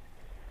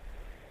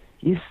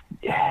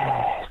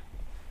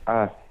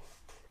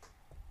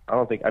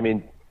don't think. I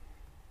mean,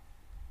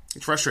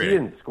 it's frustrating. He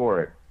didn't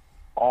score it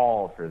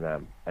all for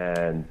them,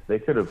 and they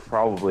could have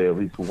probably at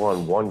least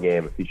won 1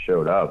 game if he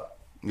showed up.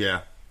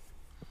 Yeah.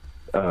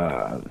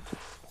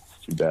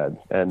 It's too bad.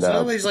 And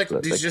so he's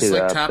just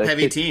top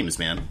heavy teams,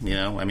 man.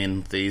 I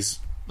mean,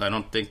 I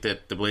don't think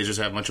that the Blazers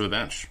have much of a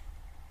bench.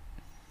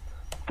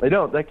 They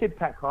don't. That kid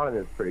Pat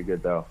Connaughton is pretty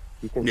good though.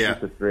 He can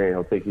shoot the 3 and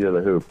he'll take you to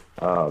the hoop.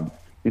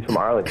 He's from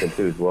Arlington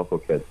too. He's a local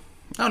kid.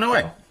 Oh, no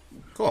way.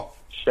 Cool.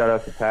 Shout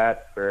out to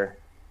Pat for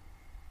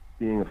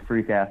being a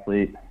freak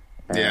athlete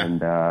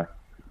and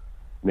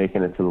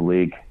making it to the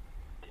league.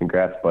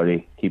 Congrats,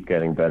 buddy. Keep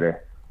getting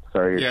better.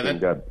 Sorry your team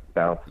got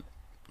bounced.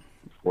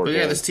 But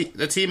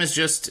the team is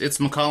it's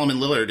McCollum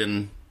and Lillard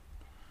and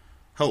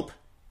Hope.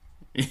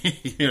 You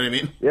know what I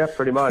mean? Yeah,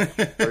 pretty much.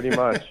 Pretty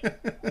much.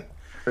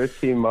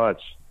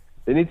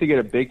 They need to get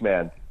a big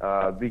man.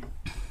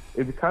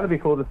 It'd kind of be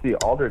cool to see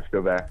Aldridge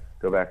go back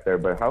there,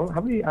 but how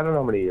many? I don't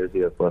know how many years he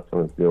has left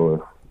on his deal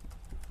with.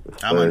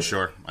 I'm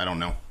unsure. I don't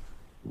know.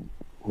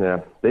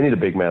 Yeah, they need a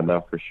big man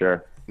though, for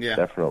sure. Yeah,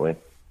 definitely.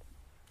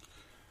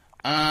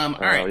 All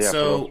right.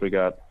 So what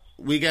else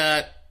we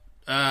got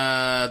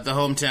the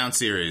hometown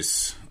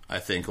series, I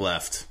think,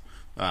 left.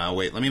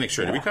 Wait, let me make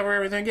sure. Did we cover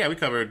everything? Yeah, we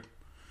covered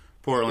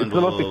Portland. It's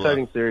the most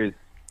exciting series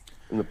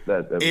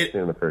that we've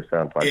seen in the first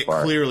round by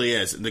far. It clearly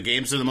is. The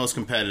games are the most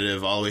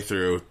competitive all the way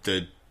through.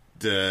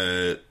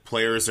 The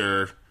players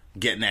are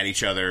getting at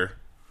each other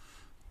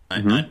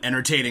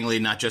entertainingly,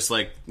 not just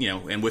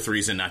and with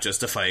reason, not just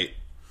to fight.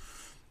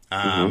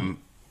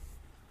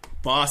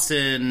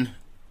 Boston,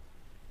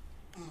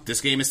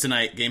 this game is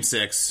tonight, game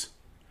 6.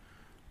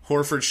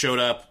 Horford showed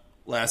up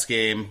last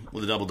game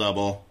with a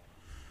double-double.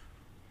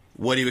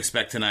 What do you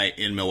expect tonight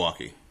in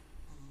Milwaukee?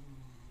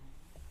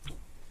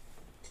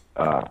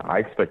 I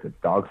expect a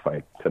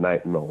dogfight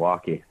tonight in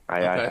Milwaukee.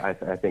 I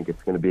think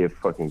it's going to be a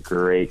fucking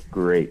great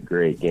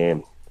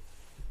game.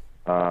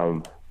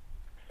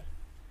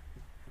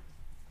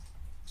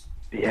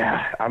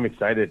 Yeah, I'm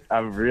excited.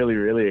 I'm really,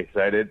 really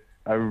excited.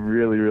 I'm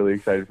really, really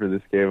excited for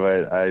this game.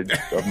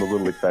 I'm a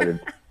little excited.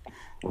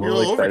 You're a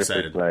little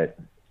overexcited for tonight.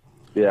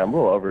 Yeah, I'm a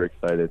little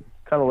overexcited.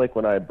 Kind of like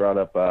when I brought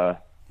up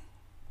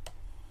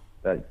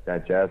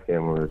that Jazz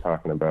game we were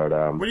talking about.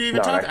 What are you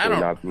even talking?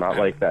 Not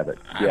like that.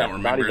 I don't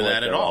remember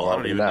that at all. I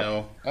don't even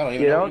know. I don't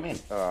even know what you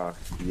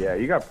mean. Yeah,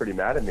 you got pretty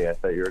mad at me. I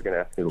thought you were going to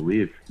ask me to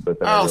leave. But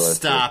then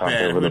stop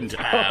it!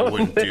 I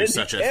wouldn't do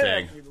such a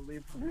thing.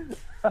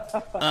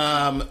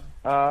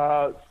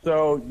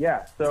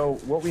 So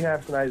what we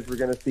have tonight is we're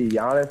going to see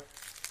Giannis.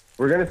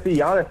 We're going to see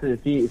Giannis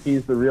if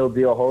he's the real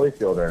deal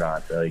Holyfield or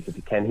not. Like,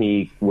 can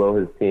he will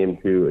his team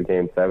to a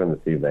game 7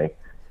 this evening?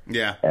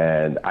 Yeah,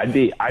 and I'd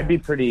be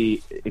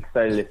pretty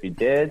excited if he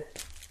did,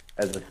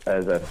 as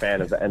a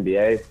fan of the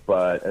NBA.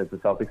 But as a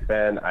Celtics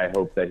fan, I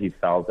hope that he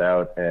fouls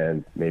out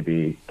and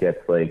maybe gets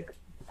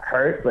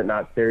hurt, but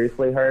not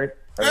seriously hurt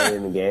early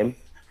in the game.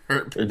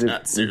 Hurt, but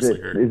not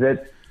seriously hurt.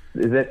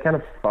 Is it kind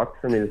of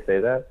fucked for me to say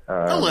that?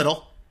 A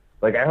little.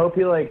 Like, I hope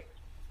he like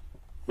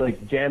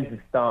jams his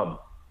thumb,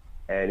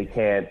 and he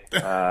can't.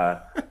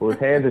 Well, his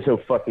hands are so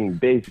fucking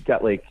big. He's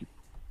got like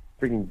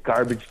freaking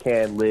garbage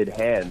can lid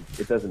hands.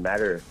 It doesn't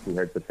matter if he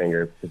hurts the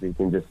finger because he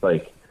can just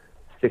like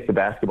stick the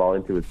basketball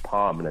into his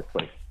palm, and it's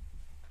like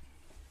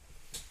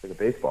a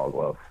baseball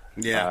glove.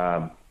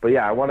 Yeah. But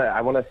yeah, I want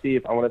to see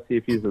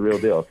if he's the real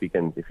deal. If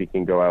he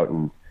can go out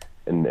and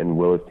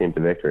will his team to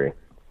victory.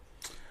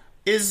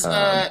 Is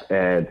it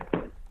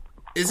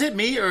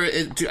me, or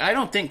I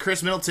don't think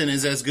Chris Middleton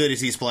is as good as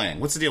he's playing.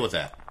 What's the deal with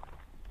that?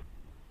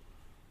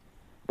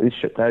 He's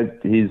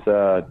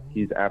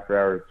after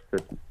hours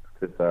Chris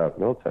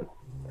Middleton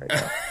right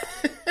now.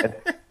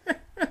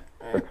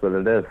 That's what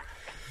it is.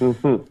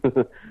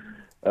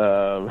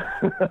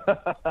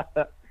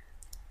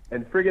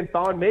 And friggin'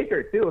 Thon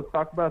Maker too. Let's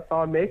talk about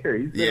Thon Maker.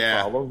 He's been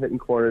a problem, hitting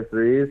corner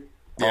threes,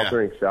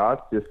 altering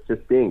shots,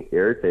 just being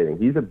irritating.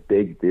 He's a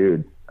big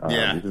dude.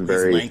 He's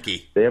very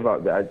lanky.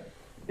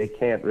 They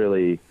can't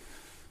really.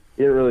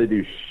 He didn't really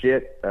do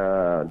shit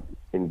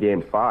in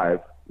Game 5,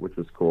 which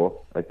was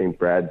cool. I think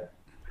Brad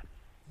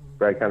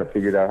kind of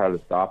figured out how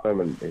to stop him,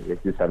 and he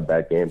just had a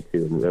bad game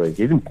too. And really,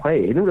 he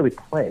didn't really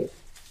play.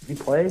 Did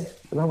he play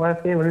in that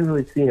last game? I didn't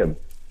really see him.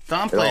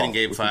 Thon played in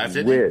Game 5,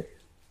 didn't he?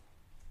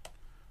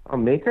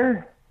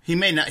 Maker? He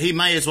may not. He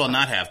might as well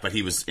not have, but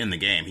he was in the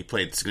game. He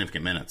played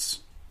significant minutes.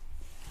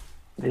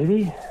 Did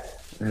he?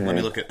 Let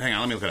me look it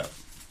up.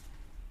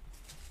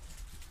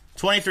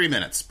 23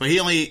 minutes, but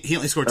he only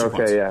scored 2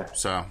 points. Yeah.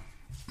 So,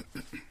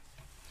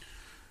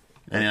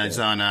 and he's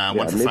on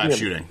 1 for 5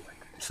 shooting.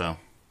 So,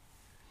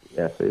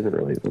 yeah, so he wasn't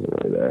really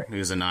there. He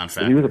was a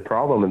non-factor. He was a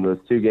problem in those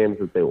 2 games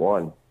that they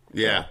won.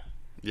 Yeah,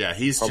 yeah.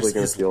 He's probably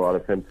going to see a lot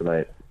of him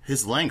tonight.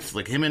 His length,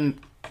 like him and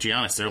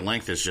Giannis, their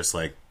length is just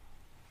like.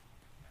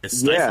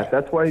 Yeah,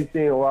 that's why he's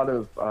seeing a lot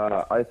of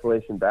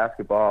isolation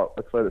basketball.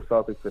 That's why the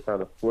Celtics are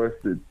kind of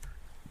forced to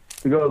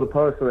go to the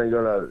post and then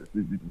go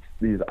to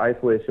these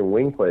isolation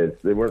wing plays.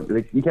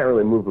 You can't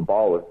really move the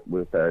ball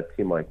with a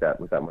team like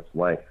that with that much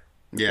length.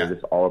 Yeah, they're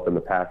just all up in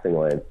the passing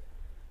lane.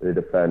 They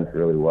defend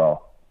really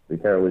well. They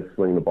can't really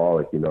swing the ball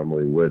like you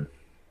normally would.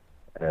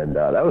 And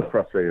that was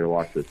frustrating to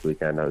watch this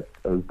weekend. I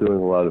was doing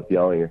a lot of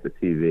yelling at the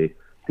TV.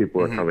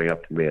 People were coming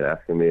up to me and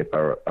asking me if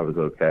I was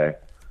okay.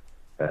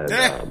 And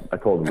I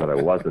told them that I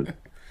wasn't.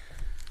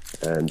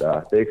 And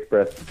they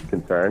expressed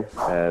concern,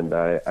 and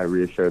I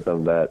reassured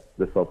them that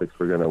the Celtics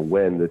were going to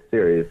win this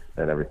series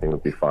and everything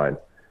would be fine.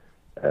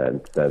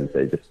 And then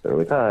they're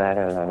like,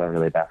 I'm not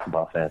really a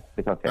basketball fan.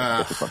 Like, okay,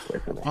 get the fuck away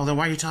from me. Well, then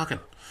why are you talking?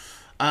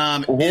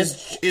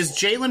 Is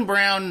Jaylen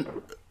Brown,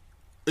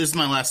 this is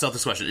my last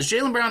Celtics question, is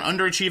Jaylen Brown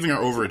underachieving or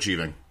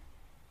overachieving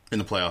in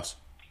the playoffs?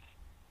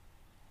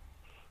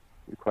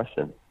 Good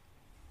question.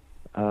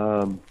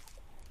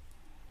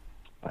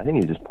 I think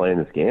he's just playing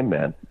this game,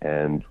 man,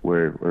 and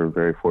we're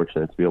very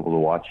fortunate to be able to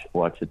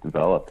watch it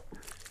develop.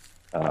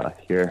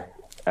 Here,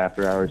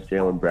 after hours,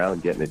 Jaylen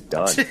Brown getting it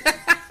done.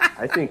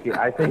 I think he's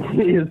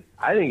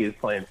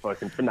playing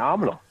fucking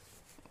phenomenal.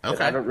 Okay.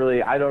 And I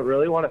don't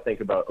really want to think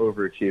about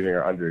overachieving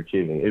or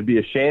underachieving. It'd be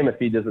a shame if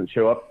he doesn't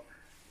show up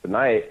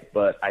tonight,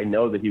 but I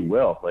know that he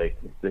will. Like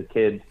the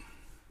kid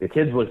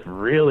looks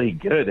really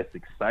good. It's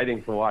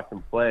exciting to watch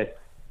him play.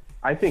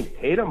 I think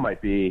Tatum might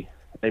be.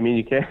 I mean,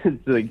 you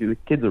can't. Like, the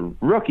kid's a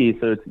rookie,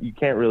 so you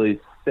can't really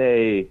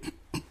say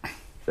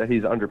that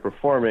he's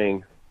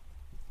underperforming.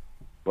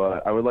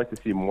 But I would like to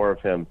see more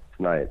of him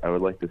tonight. I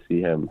would like to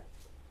see him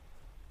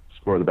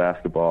score the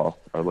basketball.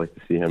 I would like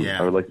to see him. Yeah.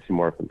 I would like to see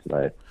more of him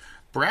tonight.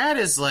 Brad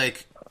is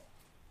like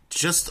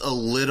just a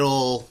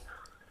little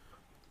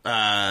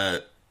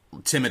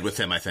timid with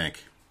him, I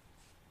think.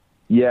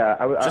 Yeah,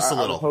 I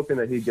little. was hoping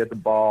that he'd get the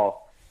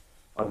ball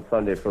on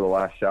Sunday for the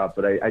last shot,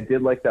 but I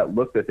did like that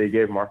look that they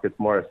gave Marcus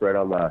Morris right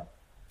on the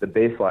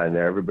baseline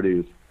there. Everybody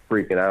was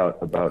freaking out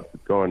about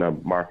going to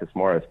Marcus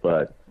Morris,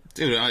 but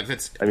dude, if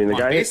it's the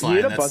guy he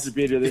had a buzzer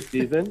beater this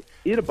season.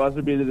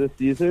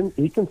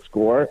 He can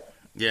score.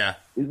 Yeah,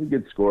 he's a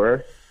good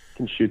scorer.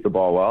 Can shoot the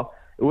ball well.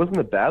 It wasn't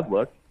a bad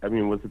look. I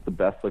mean, was it the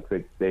best look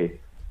that they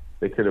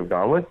could have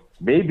gone with?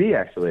 Maybe,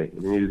 actually. I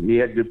mean, he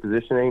had good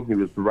positioning. He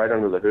was right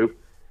under the hoop.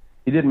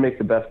 He didn't make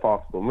the best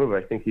possible move.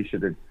 I think he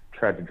should have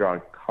tried to draw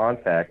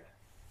contact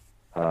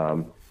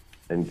and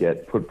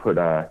put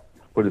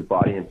his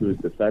body into his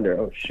defender.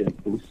 Oh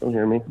shit! Can you still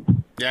hear me?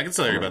 Yeah, I can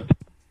still hear you, bud.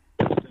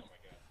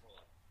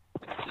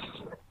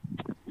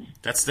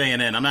 That's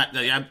staying in. I'm not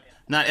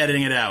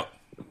editing it out.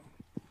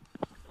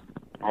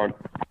 Are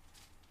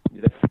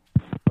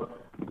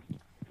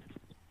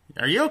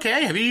you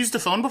okay? Have you used the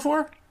phone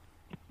before?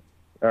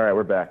 All right,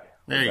 we're back.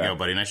 There you go,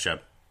 buddy. Nice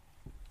job.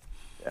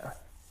 Yeah.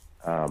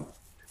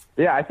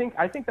 Yeah, I think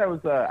that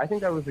was a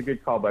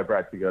good call by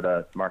Brett to go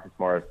to Marcus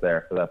Morris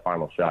there for that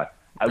final shot.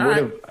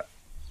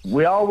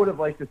 We all would have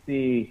liked to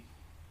see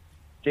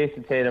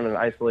Jason Tatum in an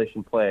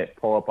isolation play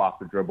pull up off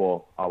the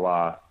dribble a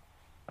la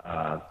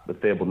the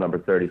fabled number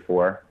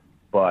 34,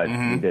 but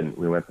we didn't.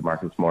 We went to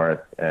Marcus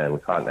Morris and we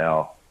caught an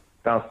L.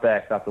 Bounced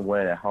back, got the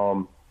win at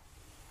home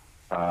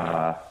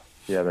the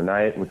other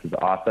night, which was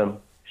awesome.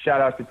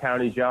 Shout out to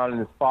Townie John and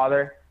his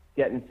father.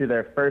 getting to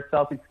their first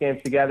Celtics game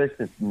together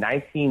since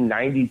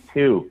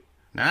 1992.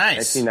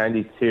 Nice.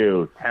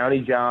 1992.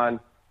 Townie John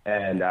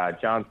and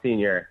John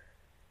Sr.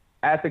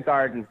 at the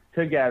Garden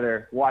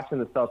together, watching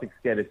the Celtics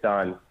get it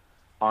done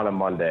on a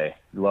Monday.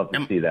 Love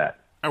to see that.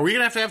 Are we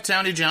gonna have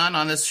Townie John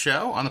on this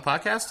show, on the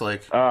podcast?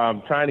 Like,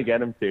 I'm trying to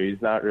get him to. He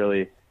doesn't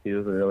really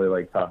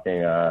like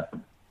talking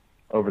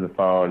over the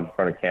phone, in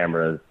front of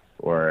cameras,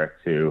 or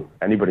to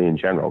anybody in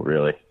general,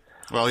 really.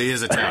 Well, he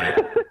is a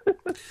Townie.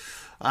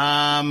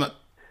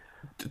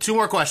 2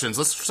 more questions.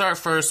 Let's start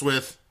first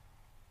with,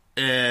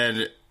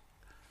 and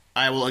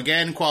I will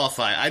again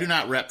qualify. I do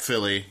not rep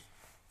Philly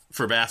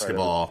for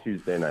basketball.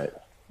 Tuesday night.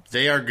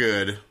 They are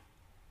good.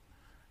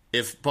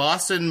 If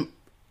Boston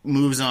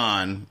moves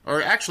on,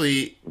 or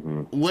actually,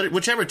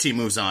 whichever team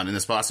moves on in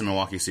this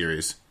Boston-Milwaukee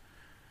series,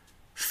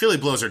 Philly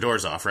blows their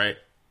doors off, right?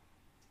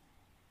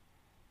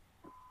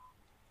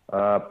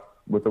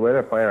 With the way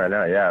they're playing right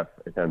now, yeah,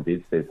 if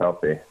Embiid stays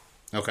healthy.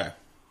 Okay.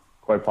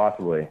 Quite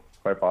possibly.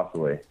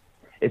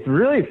 It's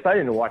really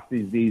exciting to watch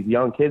these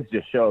young kids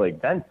just show,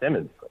 like Ben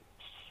Simmons.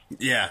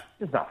 Yeah.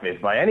 Just not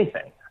fazed by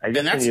anything. I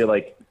guess when you're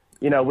like,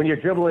 when you're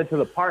dribbling into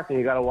the park and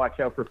you got to watch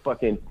out for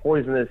fucking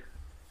poisonous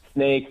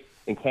snakes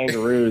and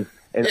kangaroos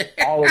and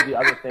all of the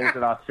other things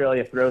that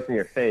Australia throws in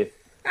your face,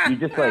 you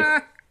just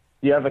like,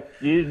 you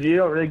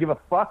don't really give a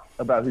fuck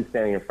about who's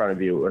standing in front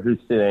of you or who's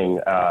sitting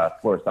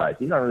floor side.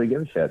 You don't really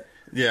give a shit.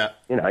 Yeah.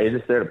 You're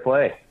just there to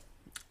play.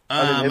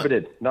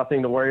 Uninhibited.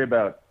 Nothing to worry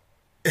about.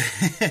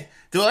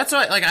 Well, that's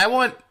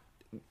why,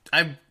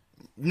 I'm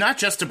not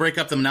just to break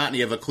up the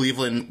monotony of a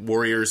Cleveland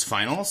Warriors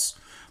finals,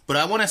 but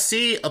I want to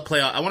see a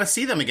playoff. I want to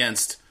see them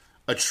against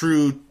a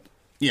true,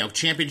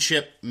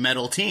 championship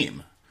medal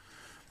team.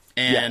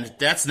 And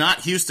that's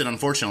not Houston,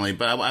 unfortunately,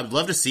 but I'd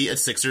love to see a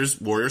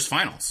Sixers-Warriors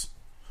finals.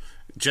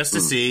 Just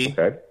to see.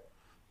 Okay.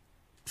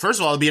 First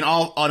of all, it'd be an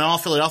all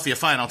Philadelphia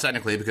final,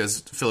 technically, because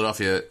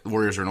Philadelphia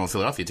Warriors are an all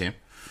Philadelphia team.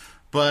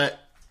 But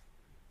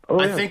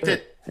I think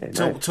that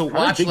to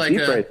watch deep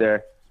right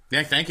there.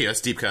 Yeah, thank you.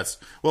 That's deep cuts.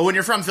 Well, when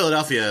you're from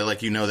Philadelphia,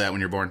 you know that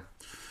when you're born.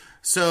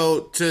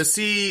 So to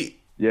see,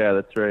 yeah,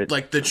 that's right.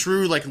 The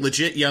true,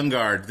 legit young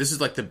guard. This is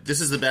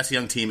the best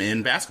young team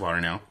in basketball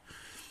right now.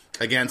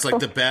 Against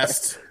the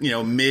best,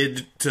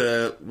 mid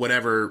to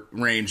whatever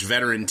range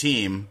veteran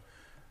team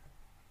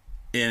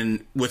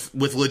with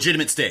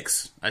legitimate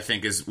stakes. I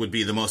think would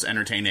be the most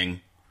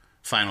entertaining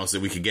finals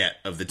that we could get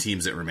of the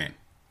teams that remain.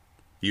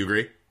 You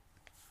agree?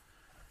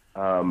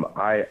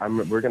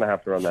 We're gonna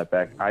have to run that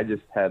back. I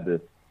just had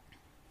this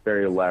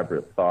very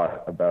elaborate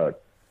thought about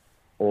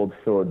old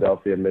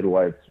Philadelphia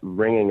midwives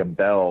ringing a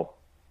bell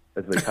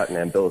as they cut an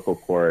umbilical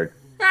cord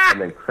and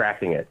then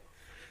cracking it.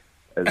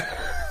 Then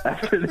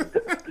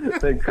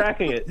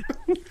cracking it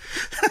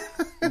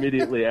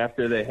immediately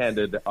after they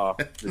handed off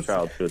the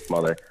child to its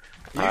mother.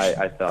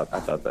 I thought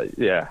that,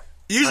 yeah.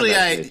 Usually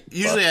I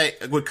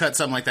would cut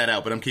something like that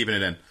out, but I'm keeping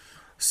it in.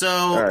 So,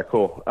 all right,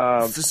 cool.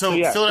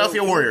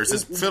 Philadelphia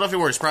Warriors. Philadelphia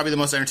Warriors probably the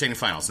most entertaining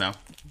finals now.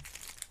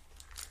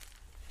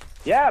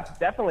 Yeah,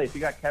 definitely. If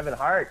you got Kevin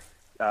Hart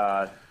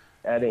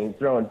throwing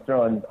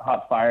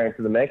hot fire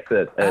into the mix,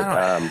 is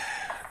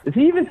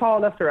he even tall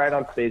enough to ride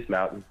on Space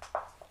Mountain?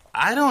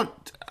 I know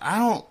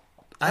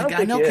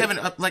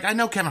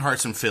Kevin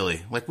Hart's from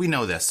Philly. We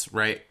know this,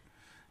 right?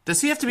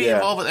 Does he have to be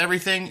involved with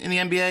everything in the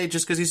NBA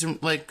just because he's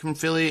from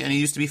Philly and he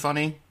used to be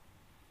funny?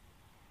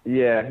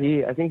 Yeah,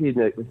 I think he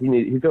does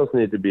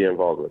need to be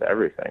involved with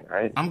everything,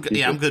 right? I'm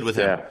good with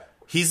him.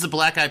 He's the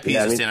Black Eyed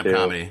Peas of stand-up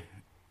comedy,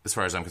 as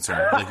far as I'm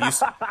concerned.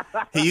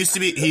 He used to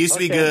be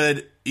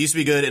good. He used to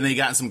be good, and then he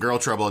got in some girl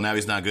trouble, and now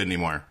he's not good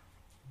anymore.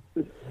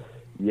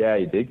 Yeah,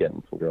 he did get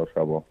in some girl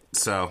trouble.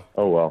 So,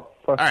 oh well.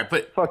 All right,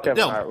 but fuck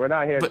Kevin Hart. We're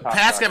not here. But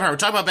past Kevin Hart, we're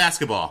talking about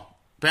basketball.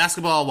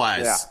 Basketball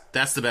wise,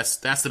 that's the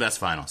best. That's the best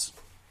finals.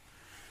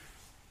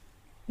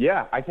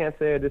 Yeah, I can't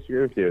say I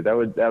disagree with you. That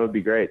would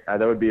be great.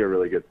 That would be a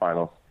really good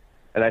finals.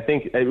 And I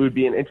think it would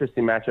be an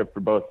interesting matchup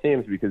for both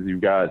teams because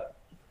you've got,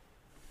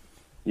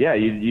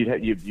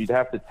 you'd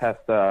have to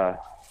test, the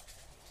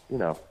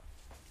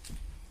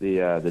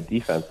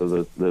defense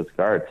of those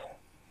guards.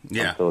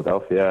 Yeah,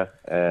 Philadelphia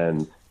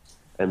and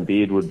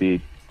Embiid would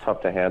be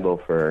tough to handle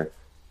for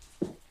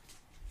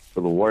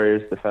the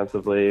Warriors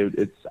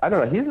defensively. I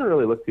don't know. He doesn't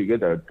really look too good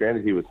though.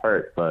 Granted, he was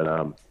hurt,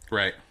 but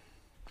right.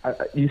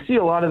 You see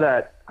a lot of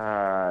that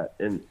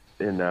in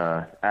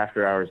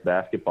after hours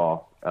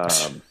basketball.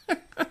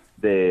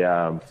 They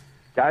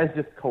guys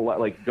just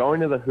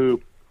going to the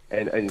hoop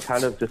and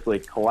kind of just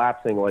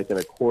collapsing like an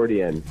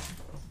accordion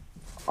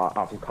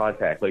off of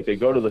contact. They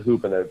go to the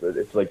hoop and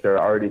it's like they're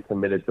already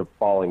committed to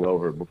falling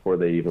over before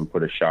they even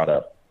put a shot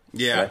up.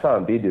 Yeah, and I saw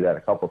Embiid do that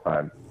a couple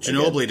times.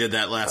 Ginobili did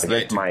that last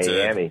night.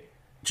 Miami.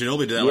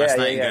 Ginobili did that last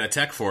night and got a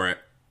tech for it,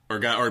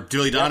 or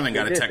Billy Donovan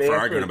got a tech for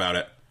arguing about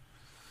it.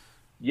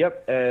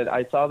 Yep, and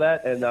I saw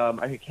that, and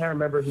I can't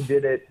remember who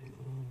did it.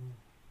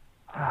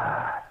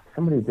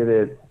 Somebody did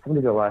it.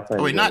 Somebody did it last night.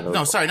 Oh wait, not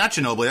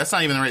Ginobili. That's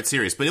not even the right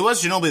series. But it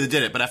was Ginobili that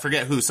did it. But I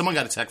forget who. Someone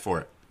got a tech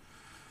for it.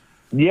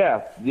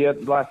 Yeah.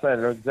 Last night, I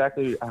know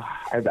exactly.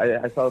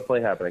 I saw the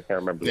play happen. I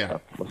can't remember. Yeah,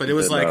 but it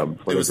was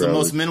it was the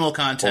most minimal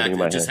contact.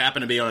 It just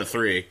happened to be on a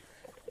 3,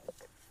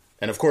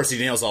 and of course he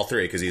nails all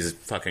 3 because he's a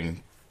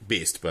fucking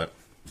beast. But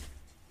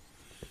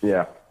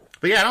yeah.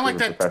 But yeah, I don't like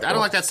that. I don't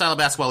like that style of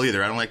basketball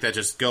either. I don't like that.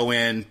 Just go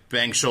in,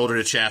 bang shoulder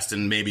to chest,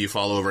 and maybe you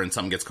fall over and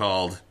something gets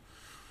called.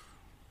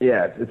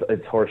 Yeah,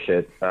 it's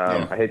horseshit.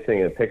 I hate seeing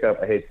it in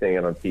pickup. I hate seeing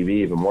it on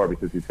TV even more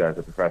because these guys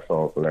are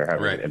professionals and they're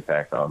having an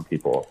impact on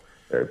people.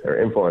 They're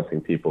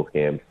influencing people's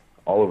games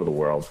all over the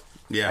world.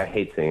 Yeah, I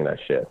hate seeing that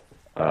shit.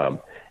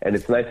 And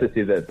it's nice to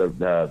see that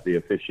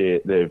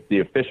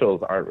the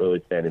officials aren't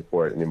really standing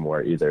for it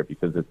anymore either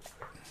because it's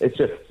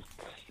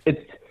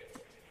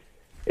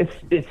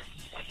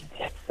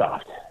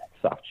soft.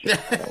 It's soft shit.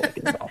 I don't like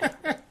it at all.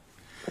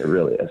 It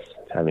really is.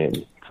 I mean,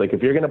 it's like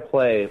if you're gonna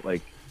play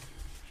like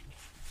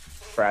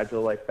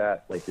fragile like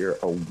that, like you're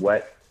a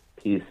wet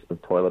piece of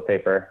toilet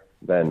paper,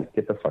 then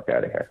get the fuck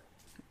out of here.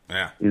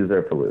 Yeah, you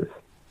deserve to lose.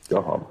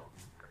 Go home.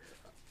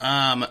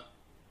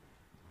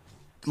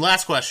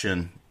 Last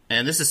question,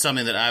 and this is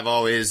something that I've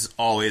always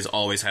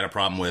had a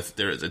problem with.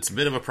 It's a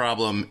bit of a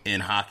problem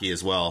in hockey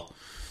as well,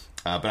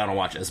 but I don't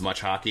watch as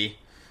much hockey,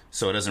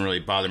 so it doesn't really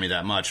bother me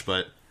that much.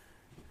 But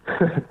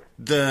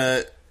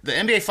the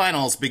NBA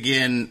Finals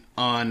begin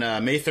on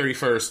May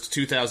 31st,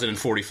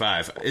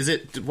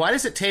 2045. Why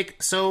does it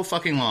take so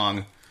fucking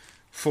long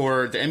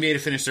for the NBA to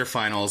finish their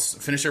finals,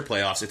 finish their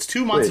playoffs? It's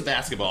 2 months of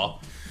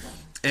basketball.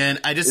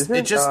 And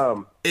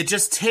it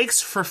just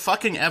takes for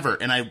fucking ever,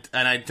 and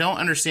I don't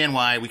understand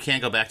why we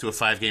can't go back to a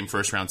 5-game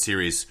first round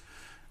series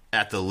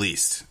at the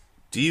least.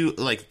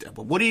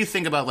 What do you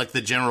think about like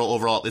the general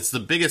overall? It's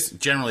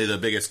generally the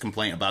biggest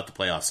complaint about the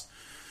playoffs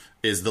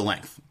is the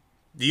length.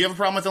 Do you have a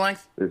problem with the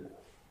length? There's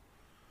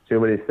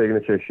too many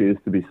signature shoes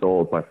to be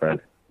sold, my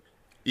friend.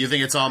 You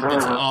think it's all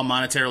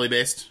monetarily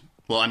based?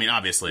 Well, I mean,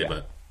 obviously,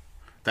 but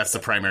that's the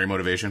primary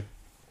motivation.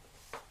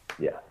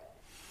 Yeah,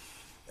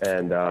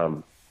 and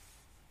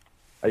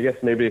I guess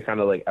maybe kind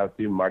of like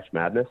outdo March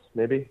Madness.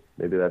 Maybe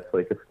that's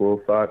like a school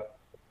of thought.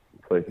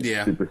 It's like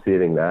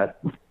superseding that.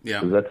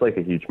 Yeah, 'cause that's like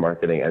a huge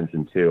marketing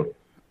engine too.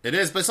 It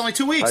is, but it's only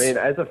 2 weeks. I mean,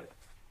 well,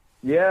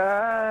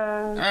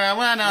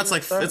 no, it's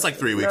like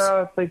 3 weeks.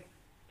 No, it's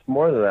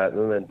more than that.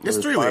 And then it's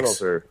 3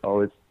 weeks. Are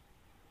always.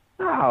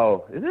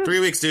 No, it is 3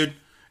 weeks, dude.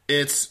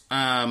 It's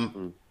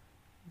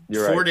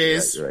you're 4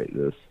 days. You're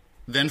right.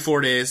 Then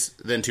 4 days.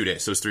 Then 2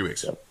 days. So it's 3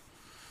 weeks. Yep.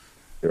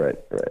 You're right.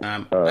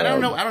 I don't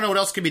know what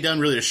else can be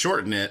done really to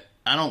shorten it.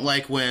 I don't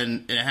like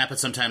and it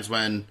happens sometimes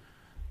when,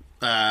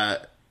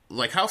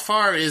 like, how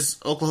far is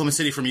Oklahoma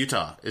City from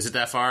Utah? Is it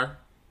that far?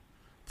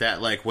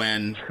 That like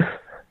when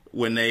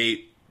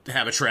they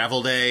have a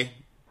travel day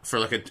for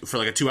like a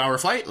 2-hour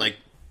flight, like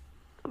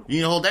you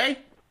need a whole day.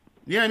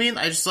 You know what I mean?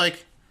 I just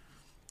like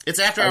it's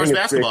after hours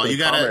basketball. You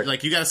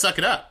gotta suck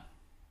it up.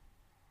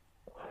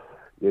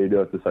 Yeah, you do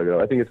have to suck it up.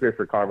 I think it's great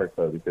for commerce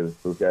though because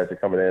those guys are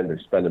coming in, they're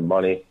spending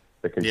money.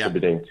 They're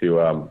contributing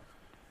to,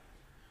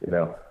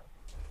 the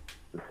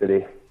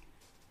city.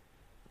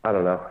 I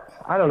don't know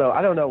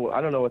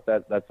what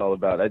that's all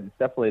about. It's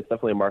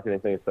definitely a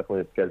marketing thing. It's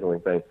definitely a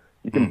scheduling thing.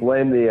 You can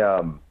blame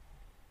the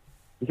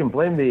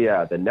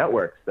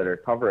networks that are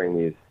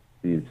covering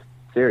these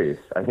series.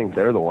 I think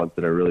they're the ones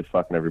that are really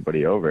fucking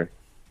everybody over.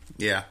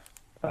 Yeah.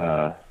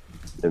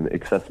 And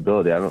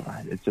accessibility. They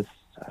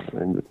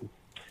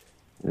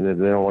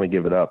don't want to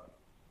give it up.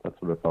 That's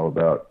what it's all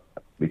about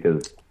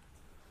because.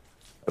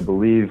 I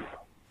believe,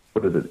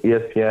 what is it,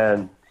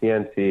 ESPN,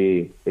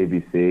 TNT,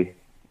 ABC.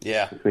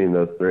 Yeah. Between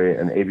those three.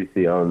 And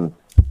ABC owns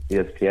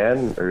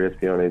ESPN, or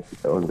ESPN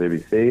owns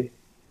ABC.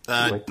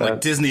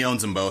 Like Disney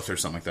owns them both or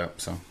something like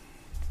that. So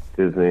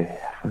Disney.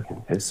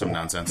 Some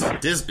nonsense.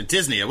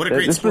 Disney, what a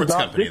great sports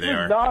company they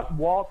are.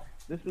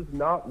 This was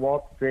not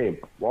Walt's dream.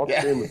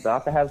 Walt's dream was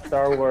not to have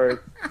Star Wars,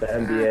 the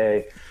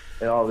NBA,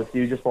 and all this.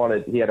 He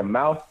had a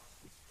mouse,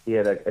 he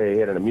had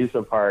an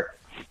amusement park,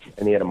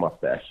 and he had a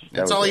mustache.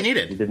 That's all he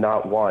needed. He did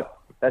not want.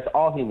 That's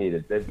all he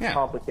needed. They've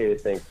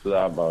complicated things to the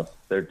utmost.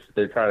 They're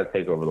trying to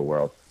take over the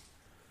world.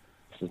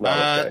 This is not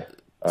okay.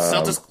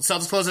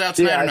 Celtics close it out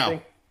tonight or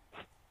no?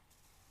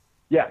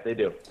 Yeah, they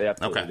do. They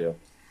absolutely do.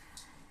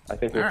 I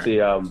think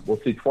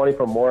we'll see 20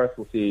 from Morris.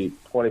 We'll see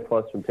 20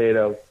 plus from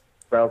Tatum.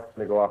 Brown's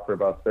going to go off for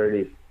about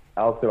 30.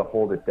 Al's going to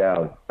hold it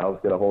down.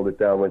 Like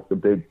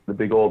the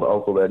big old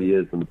uncle that he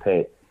is in the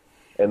paint.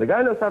 And the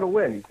guy knows how to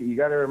win. You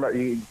got to remember.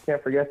 You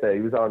can't forget that he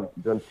was on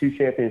 2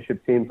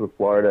 championship teams with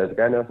Florida. The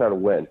guy knows how to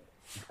win.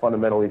 He's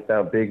fundamentally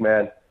sound, big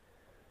man.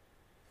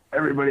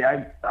 Everybody,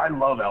 I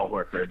love Al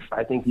Horford.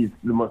 I think he's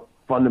the most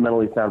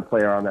fundamentally sound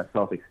player on that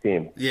Celtics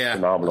team. Yeah,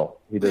 phenomenal.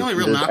 The only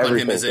real knock on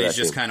him is that he's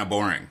just kind of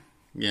boring.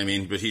 You know what I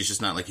mean? But he's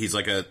just not he's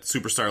like a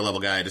superstar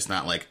level guy, just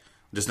not with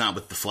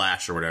the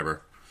flash or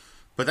whatever.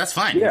 But that's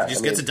fine. Yeah, he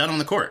just gets it done on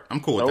the court. I'm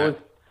cool with that.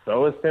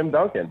 So is Tim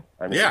Duncan.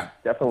 I mean,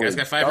 definitely. Guy's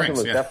got 5 Duncan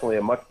rings. was definitely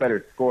a much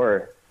better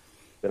scorer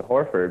than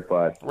Horford,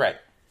 but right.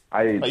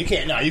 You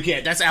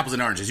can't. That's apples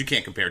and oranges. You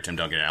can't compare Tim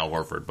Duncan to Al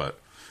Horford, but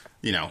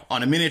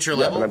on a miniature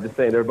level. But I'm just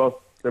saying they're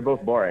both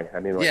boring. I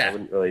mean, I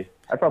wouldn't really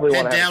I probably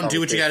want head to down, do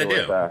what you got to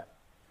do.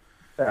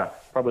 Yeah,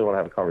 probably want to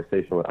have a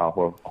conversation with Al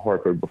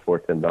Horford before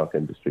Tim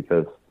Duncan, just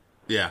because.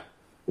 Yeah.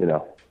 You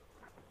know.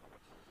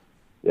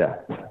 Yeah.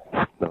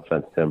 No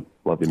offense, Tim.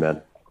 Love you,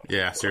 man.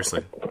 Yeah,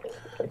 seriously.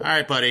 All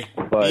right, buddy.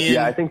 But Ian?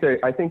 yeah, I think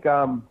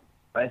Giannis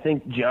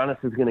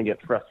is going to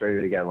get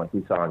frustrated again, like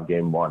we saw in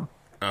Game 1.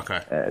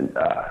 Okay. And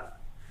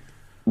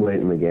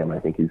late in the game, I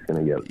think he's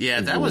going to get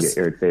get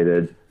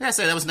irritated. Yeah,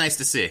 that was nice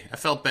to see. I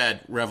felt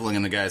bad reveling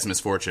in the guy's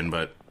misfortune,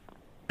 but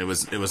it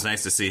was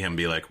nice to see him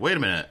be like, "Wait a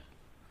minute,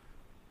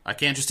 I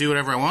can't just do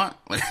whatever I want."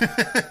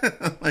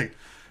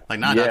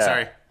 Not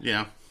sorry, you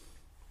know.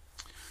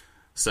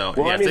 So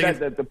well, yeah, I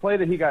mean, the play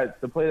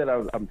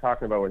that I'm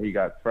talking about when he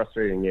got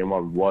frustrated in Game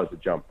 1 was a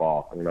jump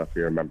ball. I don't know if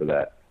you remember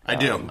that. I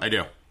do.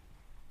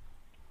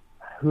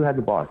 Who had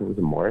the ball? I think it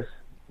was Morris.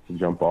 It's a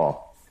jump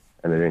ball,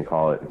 and they didn't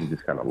call it. He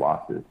just kind of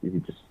lost it.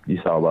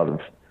 You saw a lot of.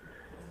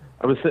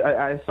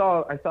 I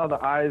saw the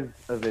eyes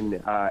of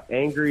an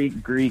angry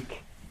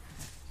Greek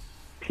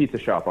pizza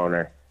shop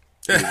owner.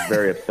 He was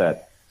very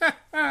upset.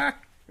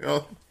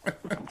 Oh.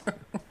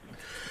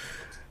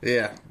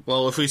 Yeah.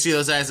 Well, if we see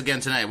those eyes again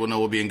tonight, we'll know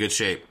we'll be in good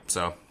shape.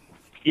 So.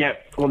 Yeah,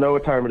 we'll know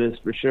what time it is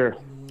for sure.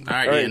 All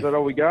right, Ian. Is that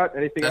all we got?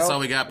 Anything else? That's all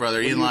we got, brother.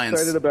 What Ian are you Lyons.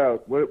 excited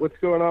about? What's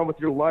going on with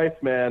your life,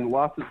 man?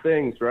 Lots of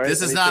things, right?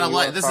 This is not a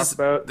life. This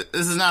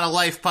is not a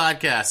life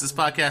podcast. This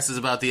podcast is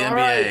about the NBA.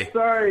 Right,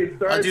 sorry.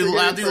 I'll do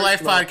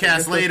life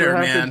podcast later,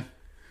 man.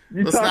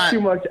 You talk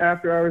too much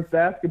after hours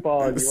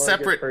basketball, and you want to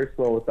get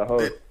personal with the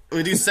host.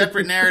 We do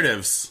separate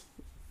narratives.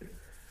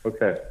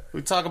 Okay.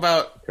 We talk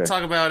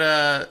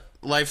about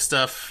life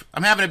stuff.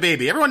 I'm having a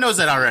baby. Everyone knows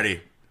that already.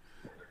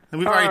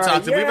 We've already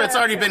talked. Yeah, it's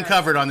already been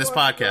covered on this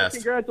podcast.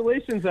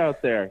 Congratulations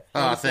out there.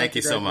 Oh, thank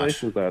you so much.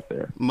 Congratulations out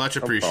there. Much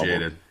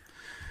appreciated.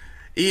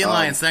 Ian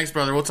Lyons, thanks,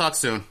 brother. We'll talk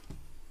soon.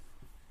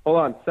 Hold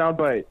on,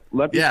 soundbite.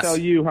 Let me tell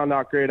you how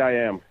not great I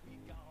am.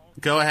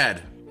 Go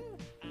ahead.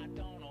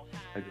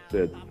 I just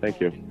did.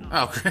 Thank you.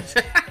 Oh, great.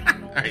 All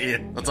right,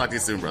 Ian. I'll talk to you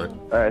soon, brother.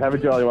 All right, have a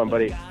jolly one,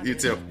 buddy. You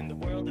too. In the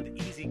world of the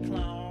easy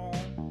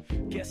clone,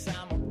 guess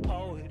I'm a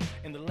poet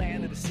in the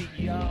land of the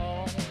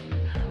CEO.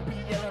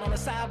 Yelling on the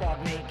sidewalk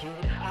naked,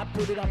 I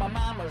put it on my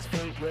mama's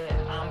favorite.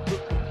 I'm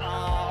putting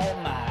all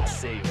my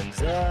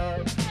savings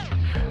up.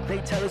 They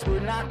tell us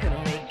we're not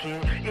gonna make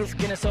it. It's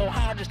getting so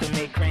hard just to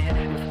make rent.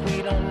 If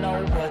we don't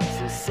know what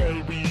to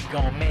say, we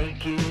gon'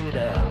 make it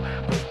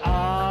up. But